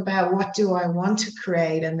thinking about what do I want to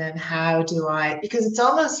create, and then how do I, because it's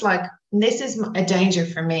almost like this is a danger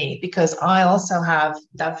for me, because I also have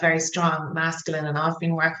that very strong masculine, and I've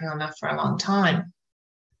been working on that for a long time,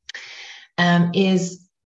 is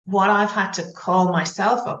what I've had to call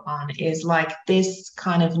myself up on is like this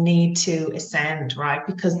kind of need to ascend, right?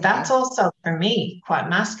 Because that's also for me quite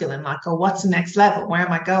masculine, like, oh, what's the next level? Where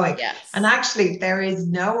am I going? Yes. And actually there is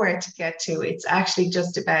nowhere to get to. It's actually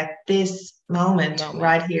just about this moment.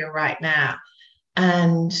 Right here, right now.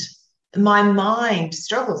 And my mind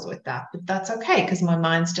struggles with that, but that's okay, because my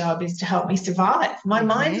mind's job is to help me survive. My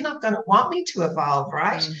mind's not going to want me to evolve,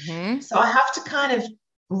 right? So I have to kind of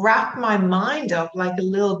wrap my mind up like a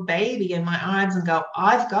little baby in my arms and go,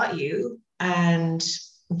 I've got you, and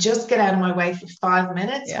just get out of my way for 5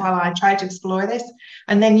 minutes while I try to explore this.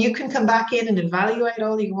 And then you can come back in and evaluate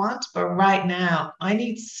all you want. But right now, I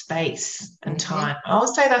need space and time. I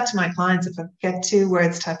always say that to my clients. If I get 2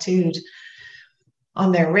 words tattooed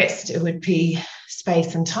on their wrist, it would be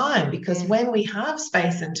space and time, because when we have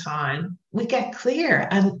space and time, we get clear.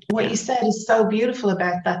 And what you said is so beautiful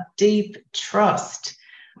about that deep trust,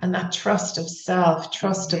 and that trust of self,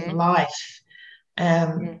 trust of life,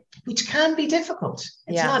 which can be difficult.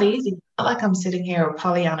 It's not easy. It's not like I'm sitting here with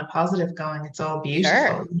Pollyanna positive going, it's all beautiful.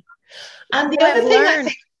 Sure. And the other thing I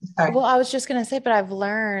think, well, I was just going to say, but I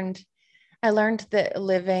learned that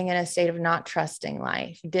living in a state of not trusting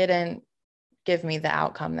life didn't give me the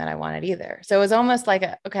outcome that I wanted either. So it was almost like,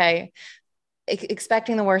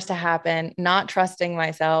 expecting the worst to happen, not trusting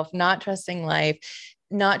myself, not trusting life,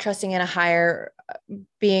 not trusting in a higher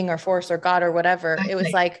being or force or God or whatever. Exactly. It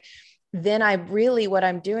was like, then what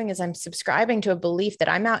I'm doing is I'm subscribing to a belief that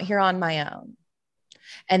I'm out here on my own,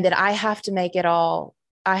 and that I have to make it all.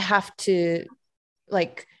 I have to,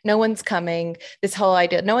 like, no one's coming. This whole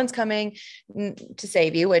idea, no one's coming to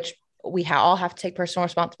save you, which we all have to take personal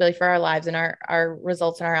responsibility for our lives and our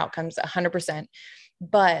results and our outcomes 100%.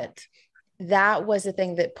 But that was the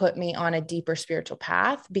thing that put me on a deeper spiritual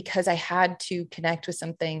path, because I had to connect with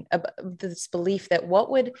something, this belief that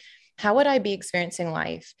how would I be experiencing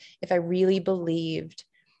life if I really believed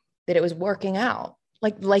that it was working out?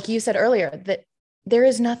 Like you said earlier, that there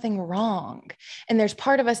is nothing wrong. And there's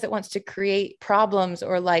part of us that wants to create problems,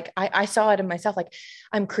 or like, I saw it in myself, like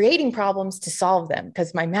I'm creating problems to solve them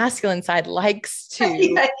because my masculine side likes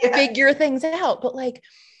to figure things out. But like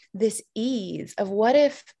this ease of, what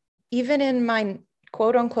if, even in my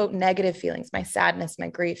quote unquote negative feelings, my sadness, my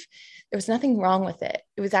grief, there was nothing wrong with it.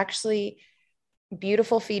 It was actually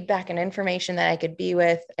beautiful feedback and information that I could be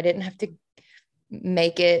with. I didn't have to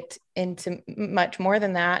make it into much more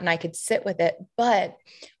than that, and I could sit with it. But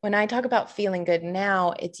when I talk about feeling good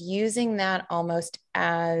now, it's using that almost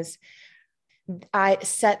as I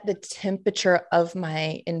set the temperature of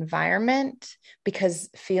my environment, because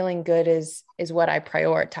feeling good is what I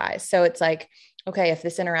prioritize. So it's like, okay, if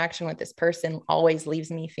this interaction with this person always leaves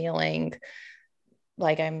me feeling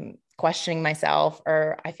like I'm questioning myself,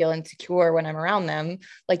 or I feel insecure when I'm around them,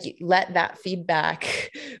 like, let that feedback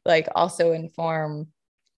like also inform,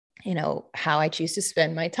 how I choose to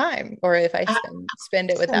spend my time, or if I spend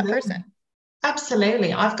it with that person.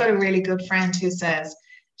 Absolutely. I've got a really good friend who says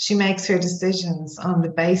she makes her decisions on the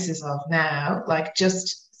basis of now, like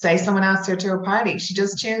just say someone asks her to a party, she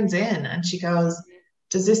just tunes in and she goes,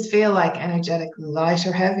 does this feel like energetically light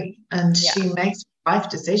or heavy? And Yeah. she makes life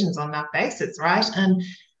decisions on that basis, right? And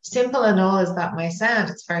simple and all as that may sound,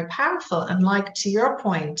 it's very powerful. And like to your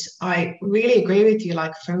point, I really agree with you.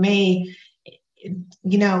 Like for me,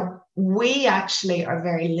 you know, we actually are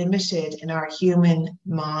very limited in our human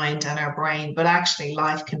mind and our brain, but actually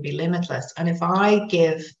life can be limitless. And if I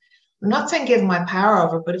give, I'm not saying give my power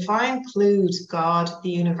over, but if I include God, the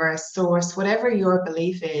universe, source, whatever your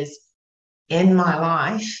belief is in my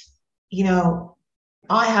life, you know,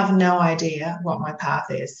 I have no idea what my path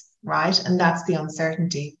is, right? And that's the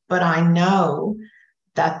uncertainty. But I know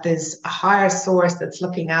that there's a higher source that's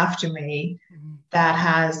looking after me that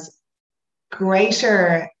has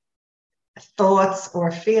greater thoughts or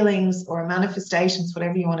feelings or manifestations,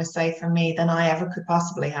 whatever you want to say, for me than I ever could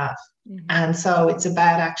possibly have. And so it's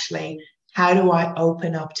about actually how do I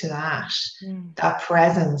open up to that, that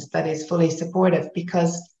presence that is fully supportive,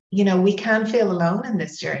 because you know, we can feel alone in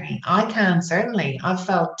this journey. I can, certainly. I've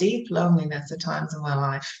felt deep loneliness at times in my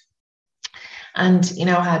life and, you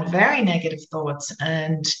know, had very negative thoughts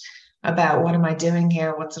and about what am I doing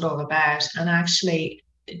here? What's it all about? And actually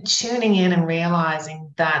tuning in and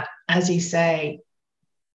realizing that, as you say,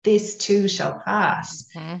 this too shall pass.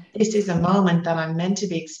 This is a moment that I'm meant to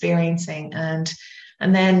be experiencing. And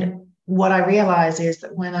then what I realize is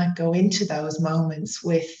that when I go into those moments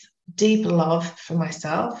with deep love for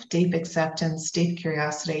myself, deep acceptance, deep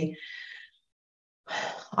curiosity,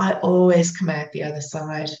 I always come out the other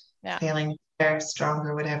side feeling better,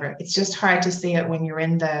 stronger, whatever. It's just hard to see it when you're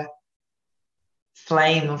in the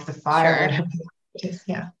flame of the fire.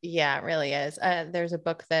 Sure. Yeah, it really is. There's a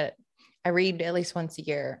book that I read at least once a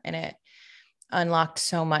year, and it unlocked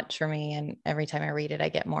so much for me. And every time I read it, I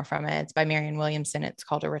get more from it. It's by Marianne Williamson. It's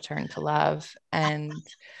called A Return to Love. And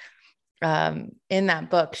in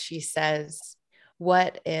that book, she says,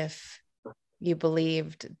 what if you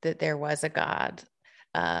believed that there was a God,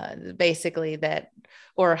 basically that,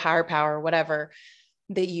 or a higher power, whatever,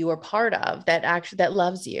 that you are part of, that actually, that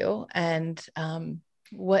loves you. And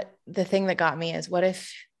what the thing that got me is, what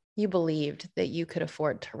if you believed that you could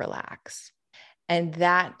afford to relax? And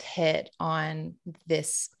that hit on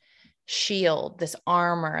this shield, this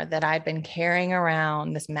armor that I'd been carrying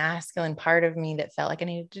around, this masculine part of me that felt like I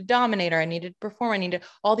needed to dominate, or I needed to perform, I needed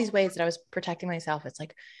all these ways that I was protecting myself. It's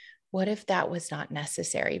like, what if that was not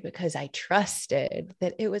necessary, because I trusted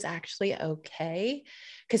that it was actually okay?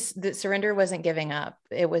 Because the surrender wasn't giving up.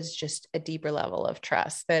 It was just a deeper level of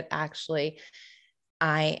trust that actually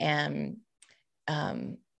I am,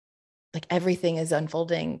 like everything is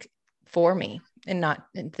unfolding for me and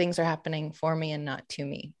things are happening for me and not to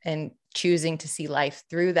me. And choosing to see life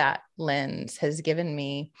through that lens has given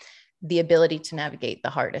me the ability to navigate the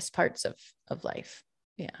hardest parts of life.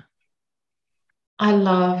 Yeah. I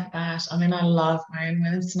love that. I mean, I love Marianne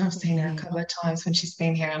Williamson. I've seen her a couple of times when she's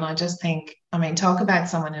been here. And I just think, I mean, talk about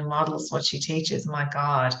someone who models what she teaches. My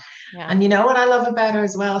God. Yeah. And you know what I love about her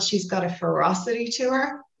as well? She's got a ferocity to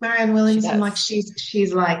her, Marianne Williamson. Like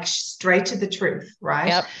she's like straight to the truth, right?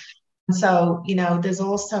 Yep. And so, you know, there's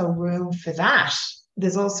also room for that.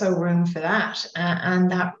 There's also room for that.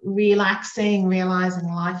 And that relaxing,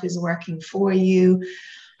 realizing life is working for you.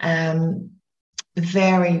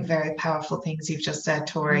 Very, very powerful things you've just said,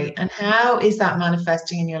 Tori. And how is that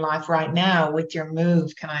manifesting in your life right now with your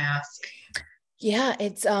move, can I ask? Yeah,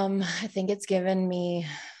 it's I think it's given me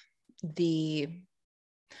the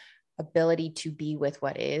ability to be with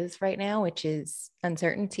what is right now, which is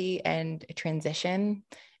uncertainty and transition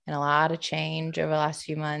and a lot of change over the last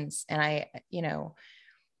few months. And I, you know,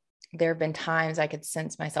 there have been times I could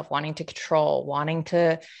sense myself wanting to control, wanting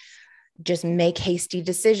to just make hasty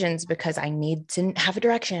decisions because I need to have a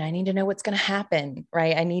direction. I need to know what's going to happen,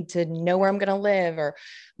 right? I need to know where I'm going to live, or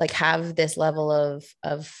like have this level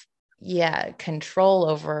of control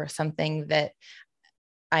over something that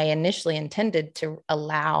I initially intended to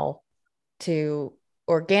allow to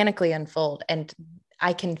organically unfold. And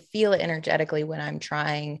I can feel it energetically when I'm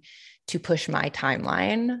trying to push my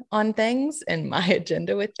timeline on things and my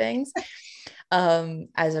agenda with things.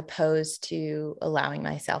 As opposed to allowing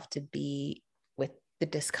myself to be with the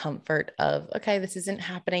discomfort of, okay, this isn't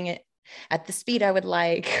happening at the speed I would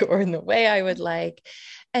like, or in the way I would like.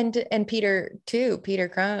 And Peter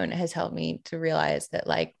Crone has helped me to realize that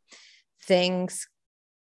like things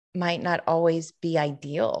might not always be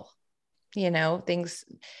ideal, you know, things,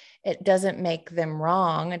 it doesn't make them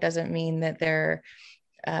wrong. It doesn't mean that they're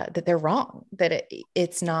wrong, that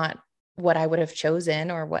it's not what I would have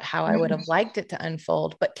chosen or how I would have liked it to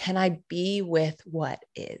unfold, but can I be with what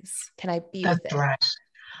is? Can I be with it? That's right.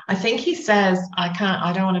 I think he says,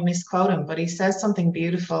 I don't want to misquote him, but he says something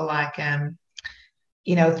beautiful like,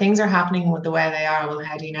 things are happening with the way they are. Well,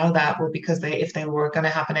 how do you know that? Well, because if they were going to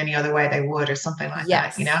happen any other way, they would, or something like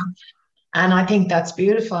Yes. that, And I think that's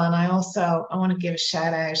beautiful. And I want to give a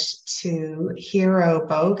shout out to Hero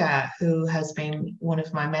Boga, who has been one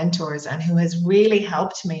of my mentors and who has really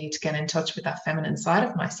helped me to get in touch with that feminine side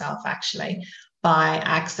of myself, actually, by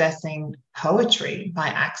accessing poetry, by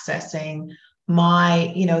accessing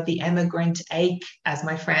my, the immigrant ache, as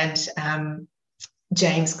my friend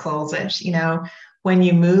James calls it, when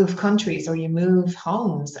you move countries or you move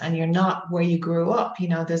homes and you're not where you grew up,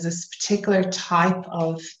 there's this particular type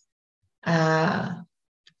of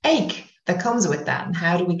ache that comes with that. And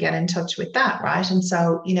how do we get in touch with that, right? And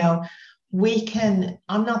so,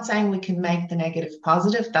 I'm not saying we can make the negative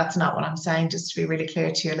positive. That's not what I'm saying, just to be really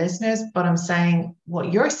clear to your listeners. But I'm saying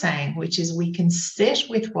what you're saying, which is we can sit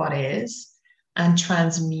with what is and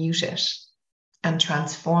transmute it and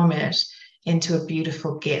transform it into a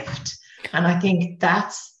beautiful gift. And I think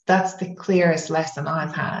that's the clearest lesson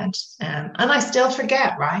I've had. And I still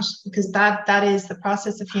forget, right? Because that is the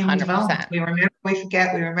process of human 100%. development. We remember, we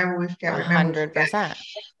forget, we remember, we forget, we remember. 100%.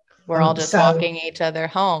 We're all just walking each other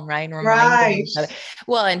home, right? And reminding each other.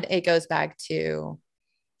 Well, and it goes back to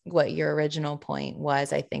what your original point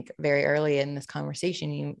was. I think very early in this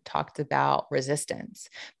conversation, you talked about resistance,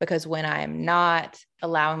 because when I'm not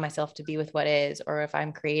allowing myself to be with what is, or if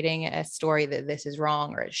I'm creating a story that this is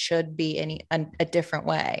wrong, or it should be a different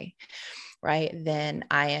way, right? Then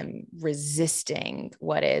I am resisting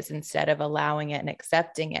what is instead of allowing it and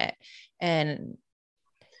accepting it. And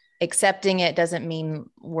accepting it doesn't mean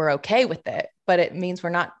we're okay with it, but it means we're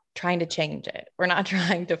not trying to change it. We're not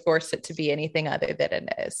trying to force it to be anything other than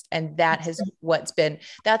it is. And that's what's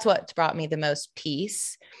brought me the most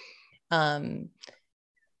peace,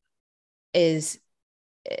 is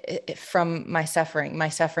from my suffering. My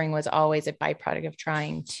suffering was always a byproduct of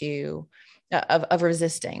trying to, of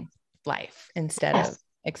resisting life instead of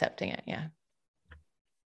accepting it. Yeah.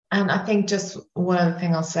 And I think just one other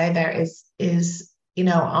thing I'll say there is,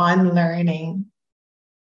 I'm learning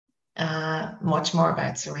much more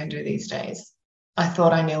about surrender these days. I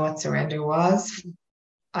thought I knew what surrender was.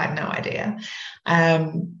 I had no idea.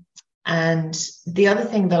 And the other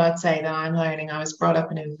thing that I'd say that I'm learning, I was brought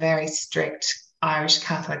up in a very strict Irish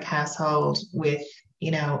Catholic household with,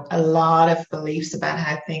 a lot of beliefs about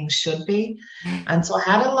how things should be. And so I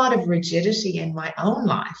had a lot of rigidity in my own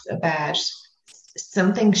life about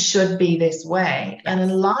something should be this way, and a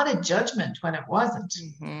lot of judgment when it wasn't.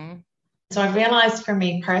 Mm-hmm. So I realized for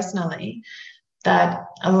me personally that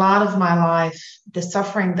a lot of my life, the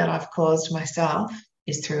suffering that I've caused myself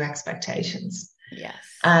is through expectations. Yes.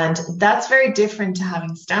 And that's very different to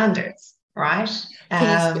having standards, right?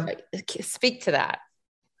 Can you speak to that?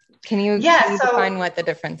 Can you define what the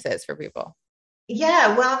difference is for people?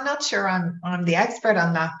 Yeah, well, I'm not sure I'm the expert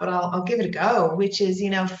on that, but I'll give it a go, which is,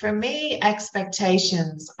 for me,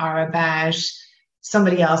 expectations are about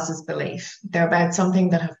somebody else's belief. They're about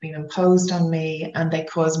something that have been imposed on me and they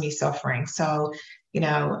cause me suffering. So,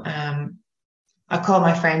 I called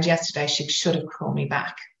my friend yesterday, she should have called me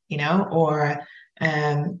back, or,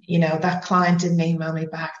 that client didn't email me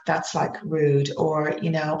back. That's like rude. Or,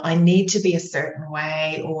 I need to be a certain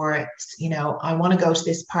way, or, I want to go to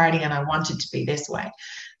this party and I want it to be this way.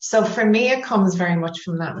 So for me, it comes very much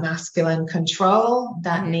from that masculine control,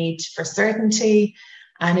 that need for certainty,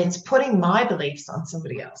 and it's putting my beliefs on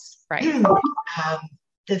somebody else. Right.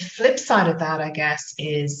 The flip side of that, I guess,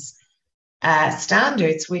 is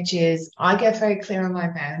standards, which is I get very clear on my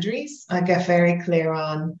boundaries. I get very clear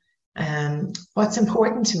on what's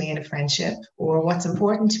important to me in a friendship or what's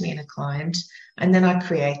important to me in a client, and then I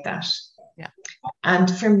create that. Yeah. And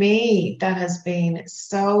for me, that has been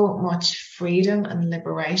so much freedom and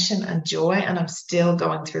liberation and joy, and I'm still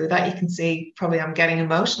going through that. You can see probably I'm getting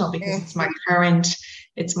emotional because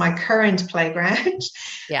it's my current playground.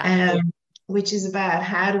 Yeah. Which is about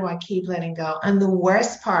how do I keep letting go. And the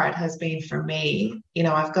worst part has been for me,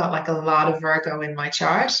 I've got like a lot of Virgo in my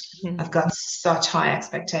chart. Mm-hmm. I've got such high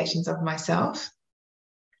expectations of myself.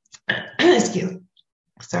 Excuse me.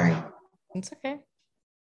 Sorry. It's okay.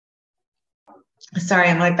 Sorry.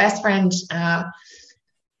 And my best friend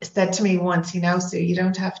said to me once, Sue, you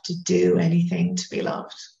don't have to do anything to be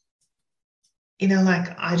loved.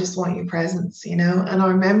 I just want your presence, And I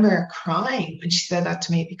remember crying when she said that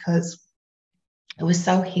to me because it was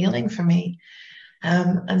so healing for me.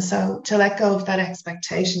 And so to let go of that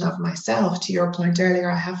expectation of myself, to your point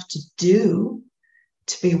earlier, I have to do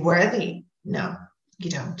to be worthy. No, you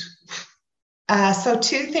don't. So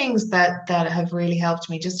two things that have really helped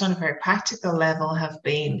me just on a very practical level have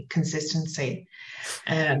been consistency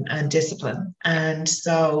and discipline. And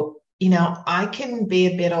so, I can be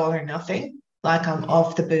a bit all or nothing, like I'm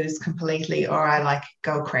off the booze completely, or I like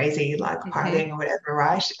go crazy, like partying or whatever,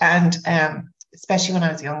 right? And especially when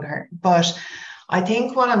I was younger. But I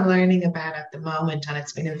think what I'm learning about at the moment, and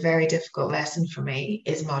it's been a very difficult lesson for me,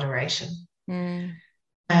 is moderation. Mm.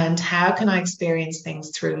 And how can I experience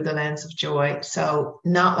things through the lens of joy? So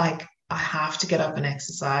not like I have to get up and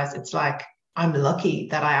exercise. It's like I'm lucky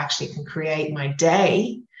that I actually can create my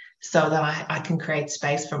day so that I can create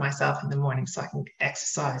space for myself in the morning so I can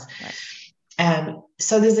exercise. Right.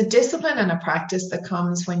 So there's a discipline and a practice that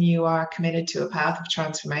comes when you are committed to a path of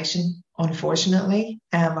transformation, unfortunately.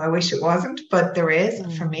 I wish it wasn't, but there is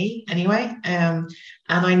for me anyway. And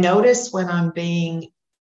I notice when I'm being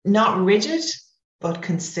not rigid, but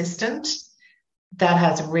consistent, that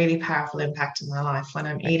has a really powerful impact in my life. When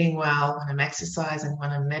I'm eating well, when I'm exercising,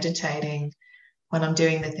 when I'm meditating, when I'm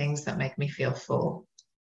doing the things that make me feel full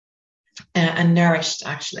and nourished,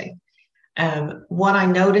 actually. What I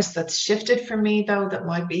noticed that's shifted for me, though, that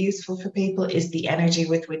might be useful for people is the energy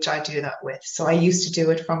with which I do that with. So I used to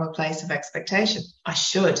do it from a place of expectation. I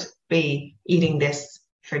should be eating this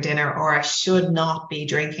for dinner, or I should not be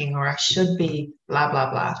drinking, or I should be blah,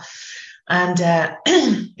 blah, blah. And I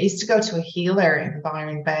used to go to a healer in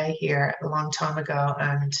Byron Bay here a long time ago,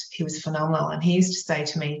 and he was phenomenal. And he used to say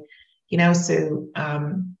to me, Sue,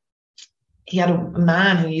 he had a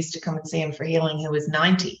man who used to come and see him for healing who was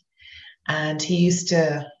 90. And he used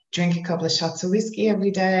to drink a couple of shots of whiskey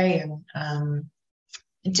every day and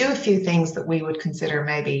do a few things that we would consider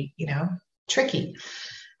maybe, tricky.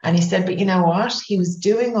 And he said, but you know what? He was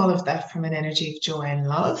doing all of that from an energy of joy and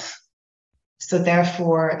love. So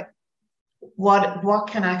therefore, what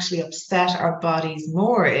can actually upset our bodies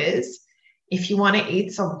more is if you want to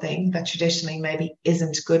eat something that traditionally maybe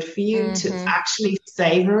isn't good for you, to actually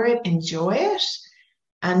savor it, enjoy it,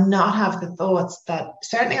 and not have the thoughts that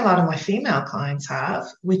certainly a lot of my female clients have,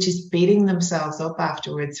 which is beating themselves up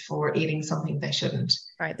afterwards for eating something they shouldn't.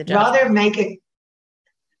 Right. The judgment. Rather make it.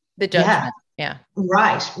 The judgment. Yeah.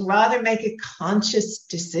 Right. Rather make a conscious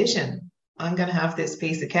decision. I'm going to have this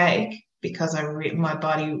piece of cake because my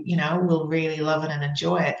body, will really love it and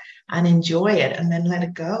enjoy it, and then let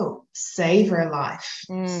it go. Savor life.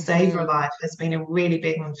 Savor life has been a really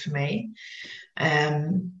big one for me.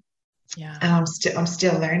 Yeah. And I'm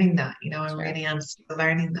still learning that, I am still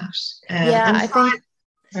learning that.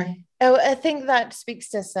 I think that speaks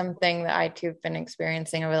to something that I too have been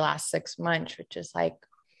experiencing over the last 6 months, which is like,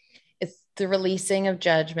 it's the releasing of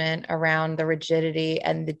judgment around the rigidity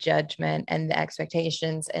and the judgment and the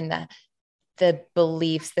expectations and the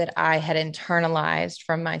beliefs that I had internalized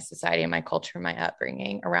from my society and my culture and my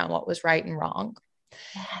upbringing around what was right and wrong.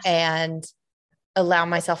 Yes. And allow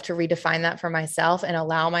myself to redefine that for myself and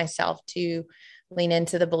allow myself to lean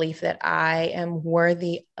into the belief that I am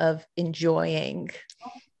worthy of enjoying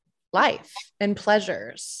life and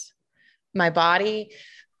pleasures, my body,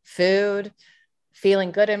 food,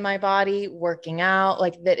 feeling good in my body, working out,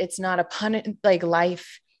 like that. It's not like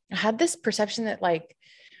life. I had this perception that like,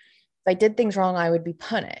 if I did things wrong, I would be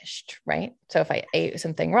punished. Right. So if I ate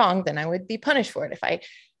something wrong, then I would be punished for it. If I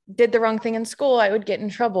did the wrong thing in school, I would get in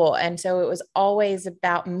trouble. And so it was always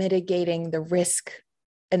about mitigating the risk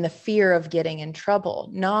and the fear of getting in trouble,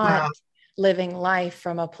 not living life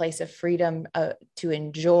from a place of freedom to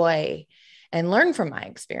enjoy and learn from my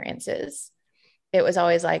experiences. It was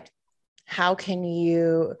always like,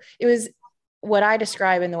 it was what I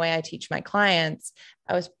describe in the way I teach my clients.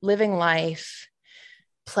 I was living life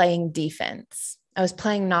playing defense. I was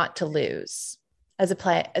playing not to lose as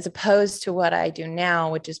opposed to what I do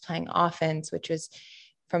now, which is playing offense, which is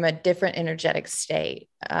from a different energetic state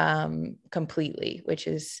completely, which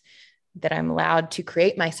is that I'm allowed to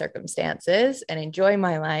create my circumstances and enjoy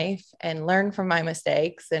my life and learn from my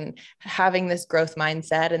mistakes and having this growth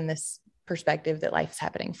mindset and this perspective that life is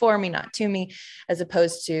happening for me, not to me, as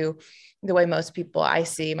opposed to the way most people I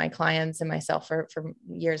see, my clients and myself for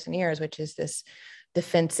years and years, which is this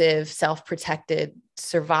defensive, self-protected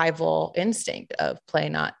survival instinct of play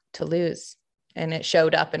not to lose. And it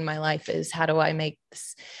showed up in my life is how do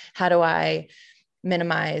I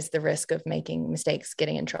minimize the risk of making mistakes,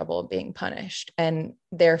 getting in trouble, being punished. And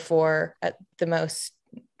therefore at the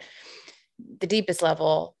deepest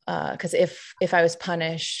level, because if I was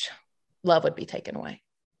punished, love would be taken away.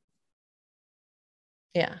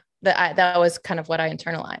 Yeah. That was kind of what I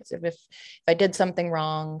internalized. If I did something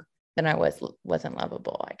wrong, then I wasn't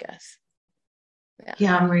lovable, I guess.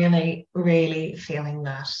 Yeah, I'm really, really feeling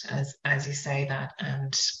that as you say that,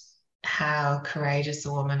 and how courageous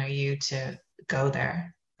a woman are you to go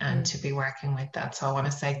there and to be working with that. So I want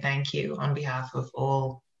to say thank you on behalf of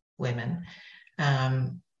all women,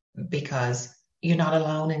 um, because you're not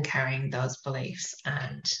alone in carrying those beliefs,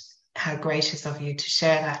 and how gracious of you to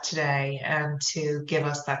share that today and to give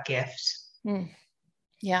us that gift.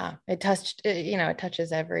 Yeah, it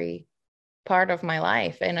touches every part of my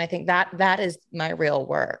life. And I think that is my real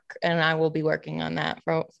work. And I will be working on that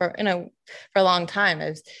for a long time,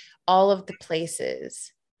 is all of the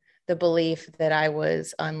places, the belief that I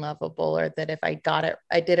was unlovable, or that if I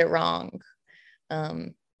did it wrong,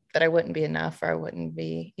 that I wouldn't be enough, or I wouldn't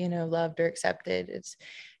be, loved or accepted.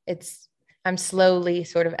 I'm slowly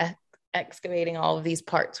sort of excavating all of these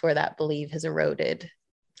parts where that belief has eroded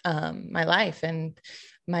my life and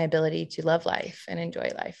my ability to love life and enjoy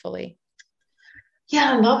life fully.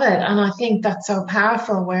 Yeah, I love it. And I think that's so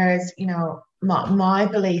powerful. Whereas, my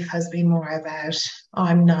belief has been more about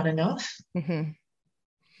I'm not enough, and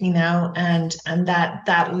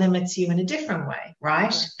that limits you in a different way,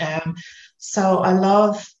 right? So I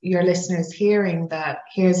love your listeners hearing that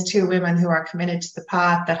here's two women who are committed to the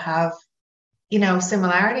path that have,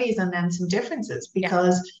 similarities and then some differences,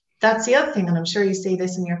 because that's the other thing. And I'm sure you see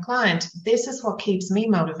this in your client. This is what keeps me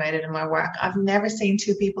motivated in my work. I've never seen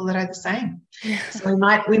two people that are the same. So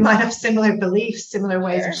we might have similar beliefs, similar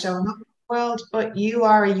ways of showing up in the world, but you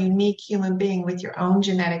are a unique human being with your own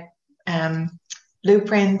genetic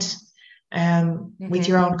blueprint, with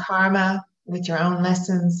your own karma, with your own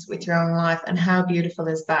lessons, with your own life. And how beautiful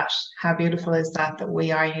is that? How beautiful is that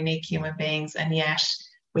we are unique human beings, and yet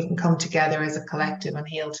we can come together as a collective and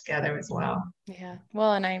heal together as well. Yeah.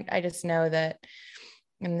 Well, and I just know that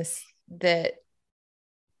that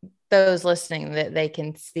those listening, that they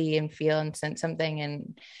can see and feel and sense something,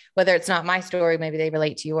 and whether it's not my story, maybe they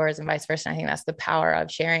relate to yours and vice versa. I think that's the power of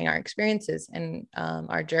sharing our experiences, and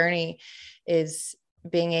our journey is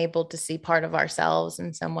being able to see part of ourselves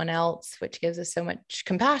in someone else, which gives us so much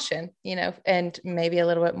compassion, and maybe a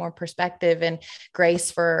little bit more perspective and grace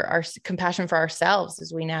for our compassion for ourselves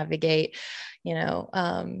as we navigate,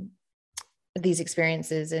 these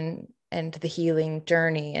experiences and the healing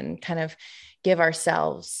journey, and kind of give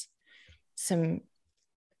ourselves some,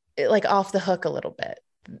 like, off the hook a little bit.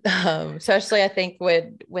 Especially I think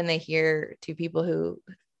when they hear two people who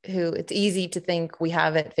it's easy to think we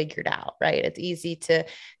have it figured out, right? It's easy to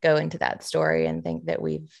go into that story and think that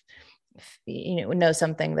we've, know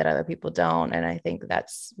something that other people don't. And I think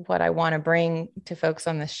that's what I want to bring to folks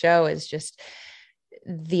on this show, is just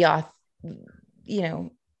the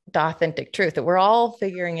authentic truth that we're all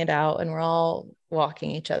figuring it out, and we're all walking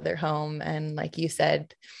each other home. And like you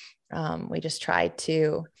said, we just I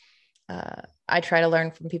try to learn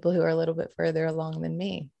from people who are a little bit further along than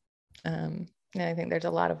me. And I think there's a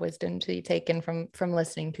lot of wisdom to be taken from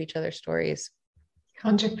listening to each other's stories.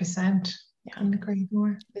 100%. Yeah. Couldn't agree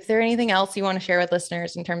more. Is there anything else you want to share with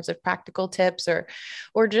listeners in terms of practical tips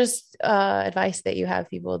or just advice that you have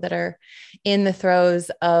people that are in the throes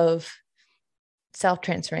of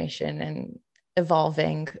self-transformation and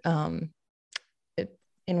evolving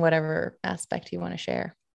in whatever aspect you want to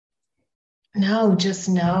share? No, just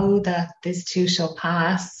know that this too shall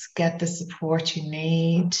pass. Get the support you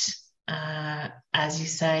need. As you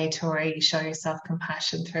say, Tori, show yourself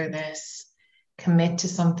compassion through this. Commit to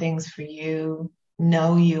some things for you.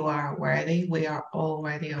 Know you are worthy. We are all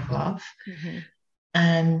worthy of love.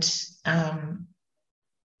 And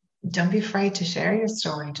don't be afraid to share your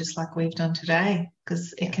story, just like we've done today,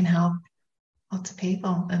 because it can help lots of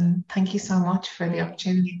people. And thank you so much for the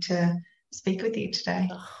opportunity to speak with you today.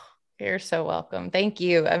 Oh, you're so welcome. Thank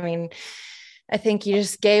you. I mean, I think you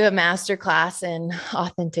just gave a masterclass in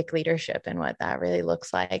authentic leadership and what that really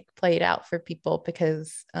looks like played out for people,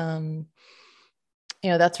 because,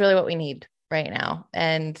 that's really what we need right now.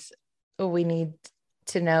 And we need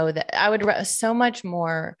to know that I would so much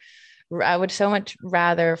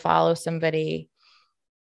rather follow somebody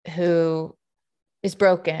who is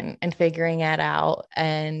broken and figuring it out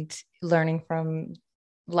and learning from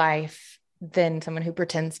life than someone who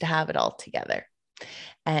pretends to have it all together.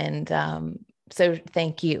 And, so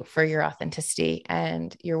thank you for your authenticity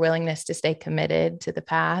and your willingness to stay committed to the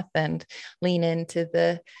path and lean into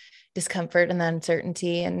the discomfort and the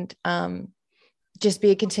uncertainty, and just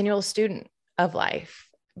be a continual student of life,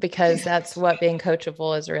 because that's what being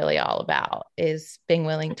coachable is really all about, is being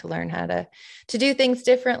willing to learn how to do things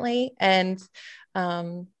differently and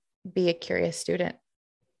be a curious student.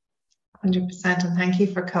 100%. And thank you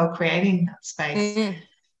for co-creating that space.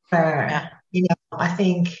 I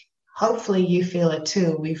think hopefully you feel it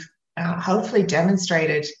too. hopefully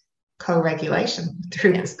demonstrated co-regulation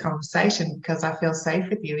through this conversation, because I feel safe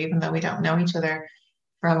with you, even though we don't know each other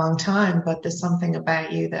for a long time. But there's something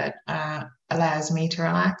about you that allows me to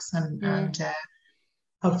relax, and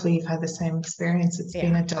hopefully you've had the same experience. It's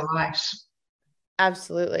been a delight.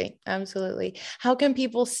 Absolutely. Absolutely. How can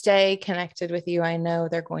people stay connected with you? I know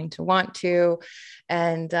they're going to want to,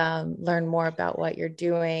 and learn more about what you're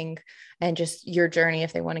doing and just your journey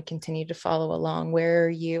if they want to continue to follow along. Where are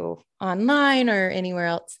you online or anywhere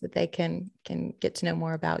else that they can get to know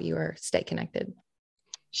more about you or stay connected?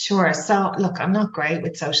 Sure. So look, I'm not great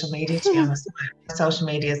with social media, to be honest. Social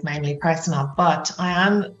media is mainly personal, but I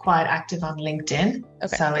am quite active on LinkedIn.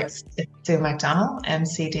 Okay, so it's Sue McDonnell,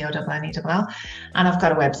 McDonnell. And I've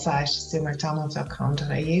got a website,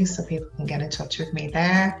 suemcdonnell.com.au, so people can get in touch with me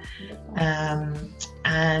there.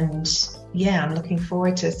 And yeah, I'm looking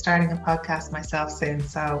forward to starting a podcast myself soon.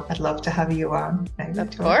 So I'd love to have you on.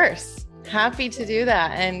 Of course. Happy to do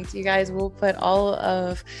that. And you guys will put all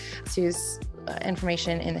of Sue's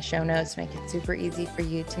information in the show notes to make it super easy for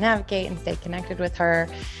you to navigate and stay connected with her.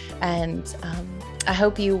 And I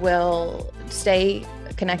hope you will stay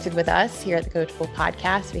connected with us here at the Coachable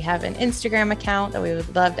Podcast. We have an Instagram account that we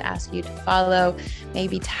would love to ask you to follow.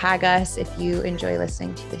 Maybe tag us if you enjoy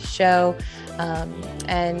listening to the show,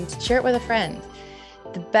 and share it with a friend.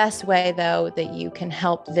 The best way, though, that you can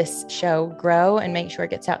help this show grow and make sure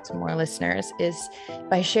it gets out to more listeners is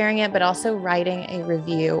by sharing it, but also writing a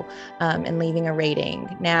review and leaving a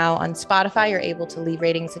rating. Now, on Spotify, you're able to leave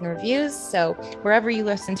ratings and reviews. So wherever you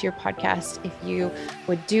listen to your podcast, if you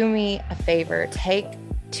would do me a favor, take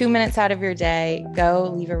 2 minutes out of your day, go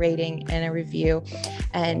leave a rating and a review.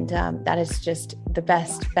 And that is just the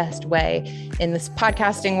best way in this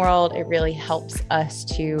podcasting world. It really helps us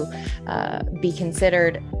to be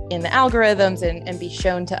considered in the algorithms and be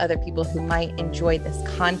shown to other people who might enjoy this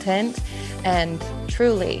content. And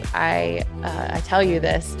truly, I tell you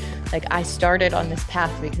this, like, I started on this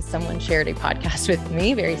path because someone shared a podcast with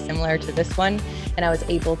me very similar to this one. And I was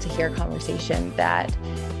able to hear a conversation that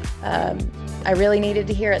I really needed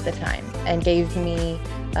to hear at the time, and gave me,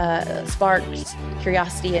 sparked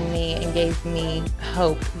curiosity in me and gave me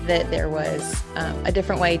hope that there was a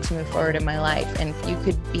different way to move forward in my life. And you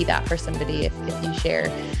could be that for somebody if you share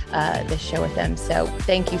this show with them. So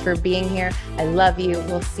thank you for being here. I love you.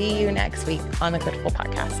 We'll see you next week on the Coachable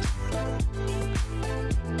Podcast.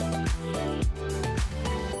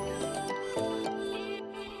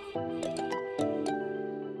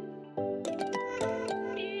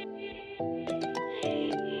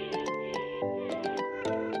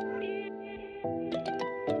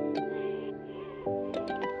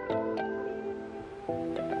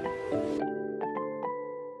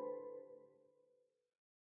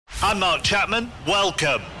 I'm Mark Chapman.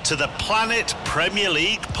 Welcome to the Planet Premier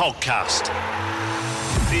League podcast.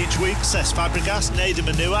 Each week, Cesc Fabregas, Nader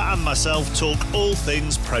Manua and myself talk all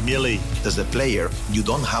things Premier League. As a player, you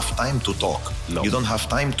don't have time to talk. No. You don't have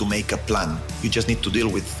time to make a plan. You just need to deal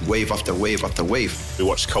with wave after wave after wave. We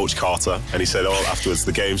watched Coach Carter and he said, afterwards,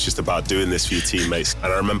 the game's just about doing this for your teammates.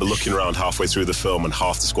 And I remember looking around halfway through the film and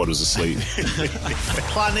half the squad was asleep.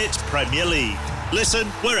 Planet Premier League. Listen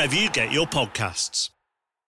wherever you get your podcasts.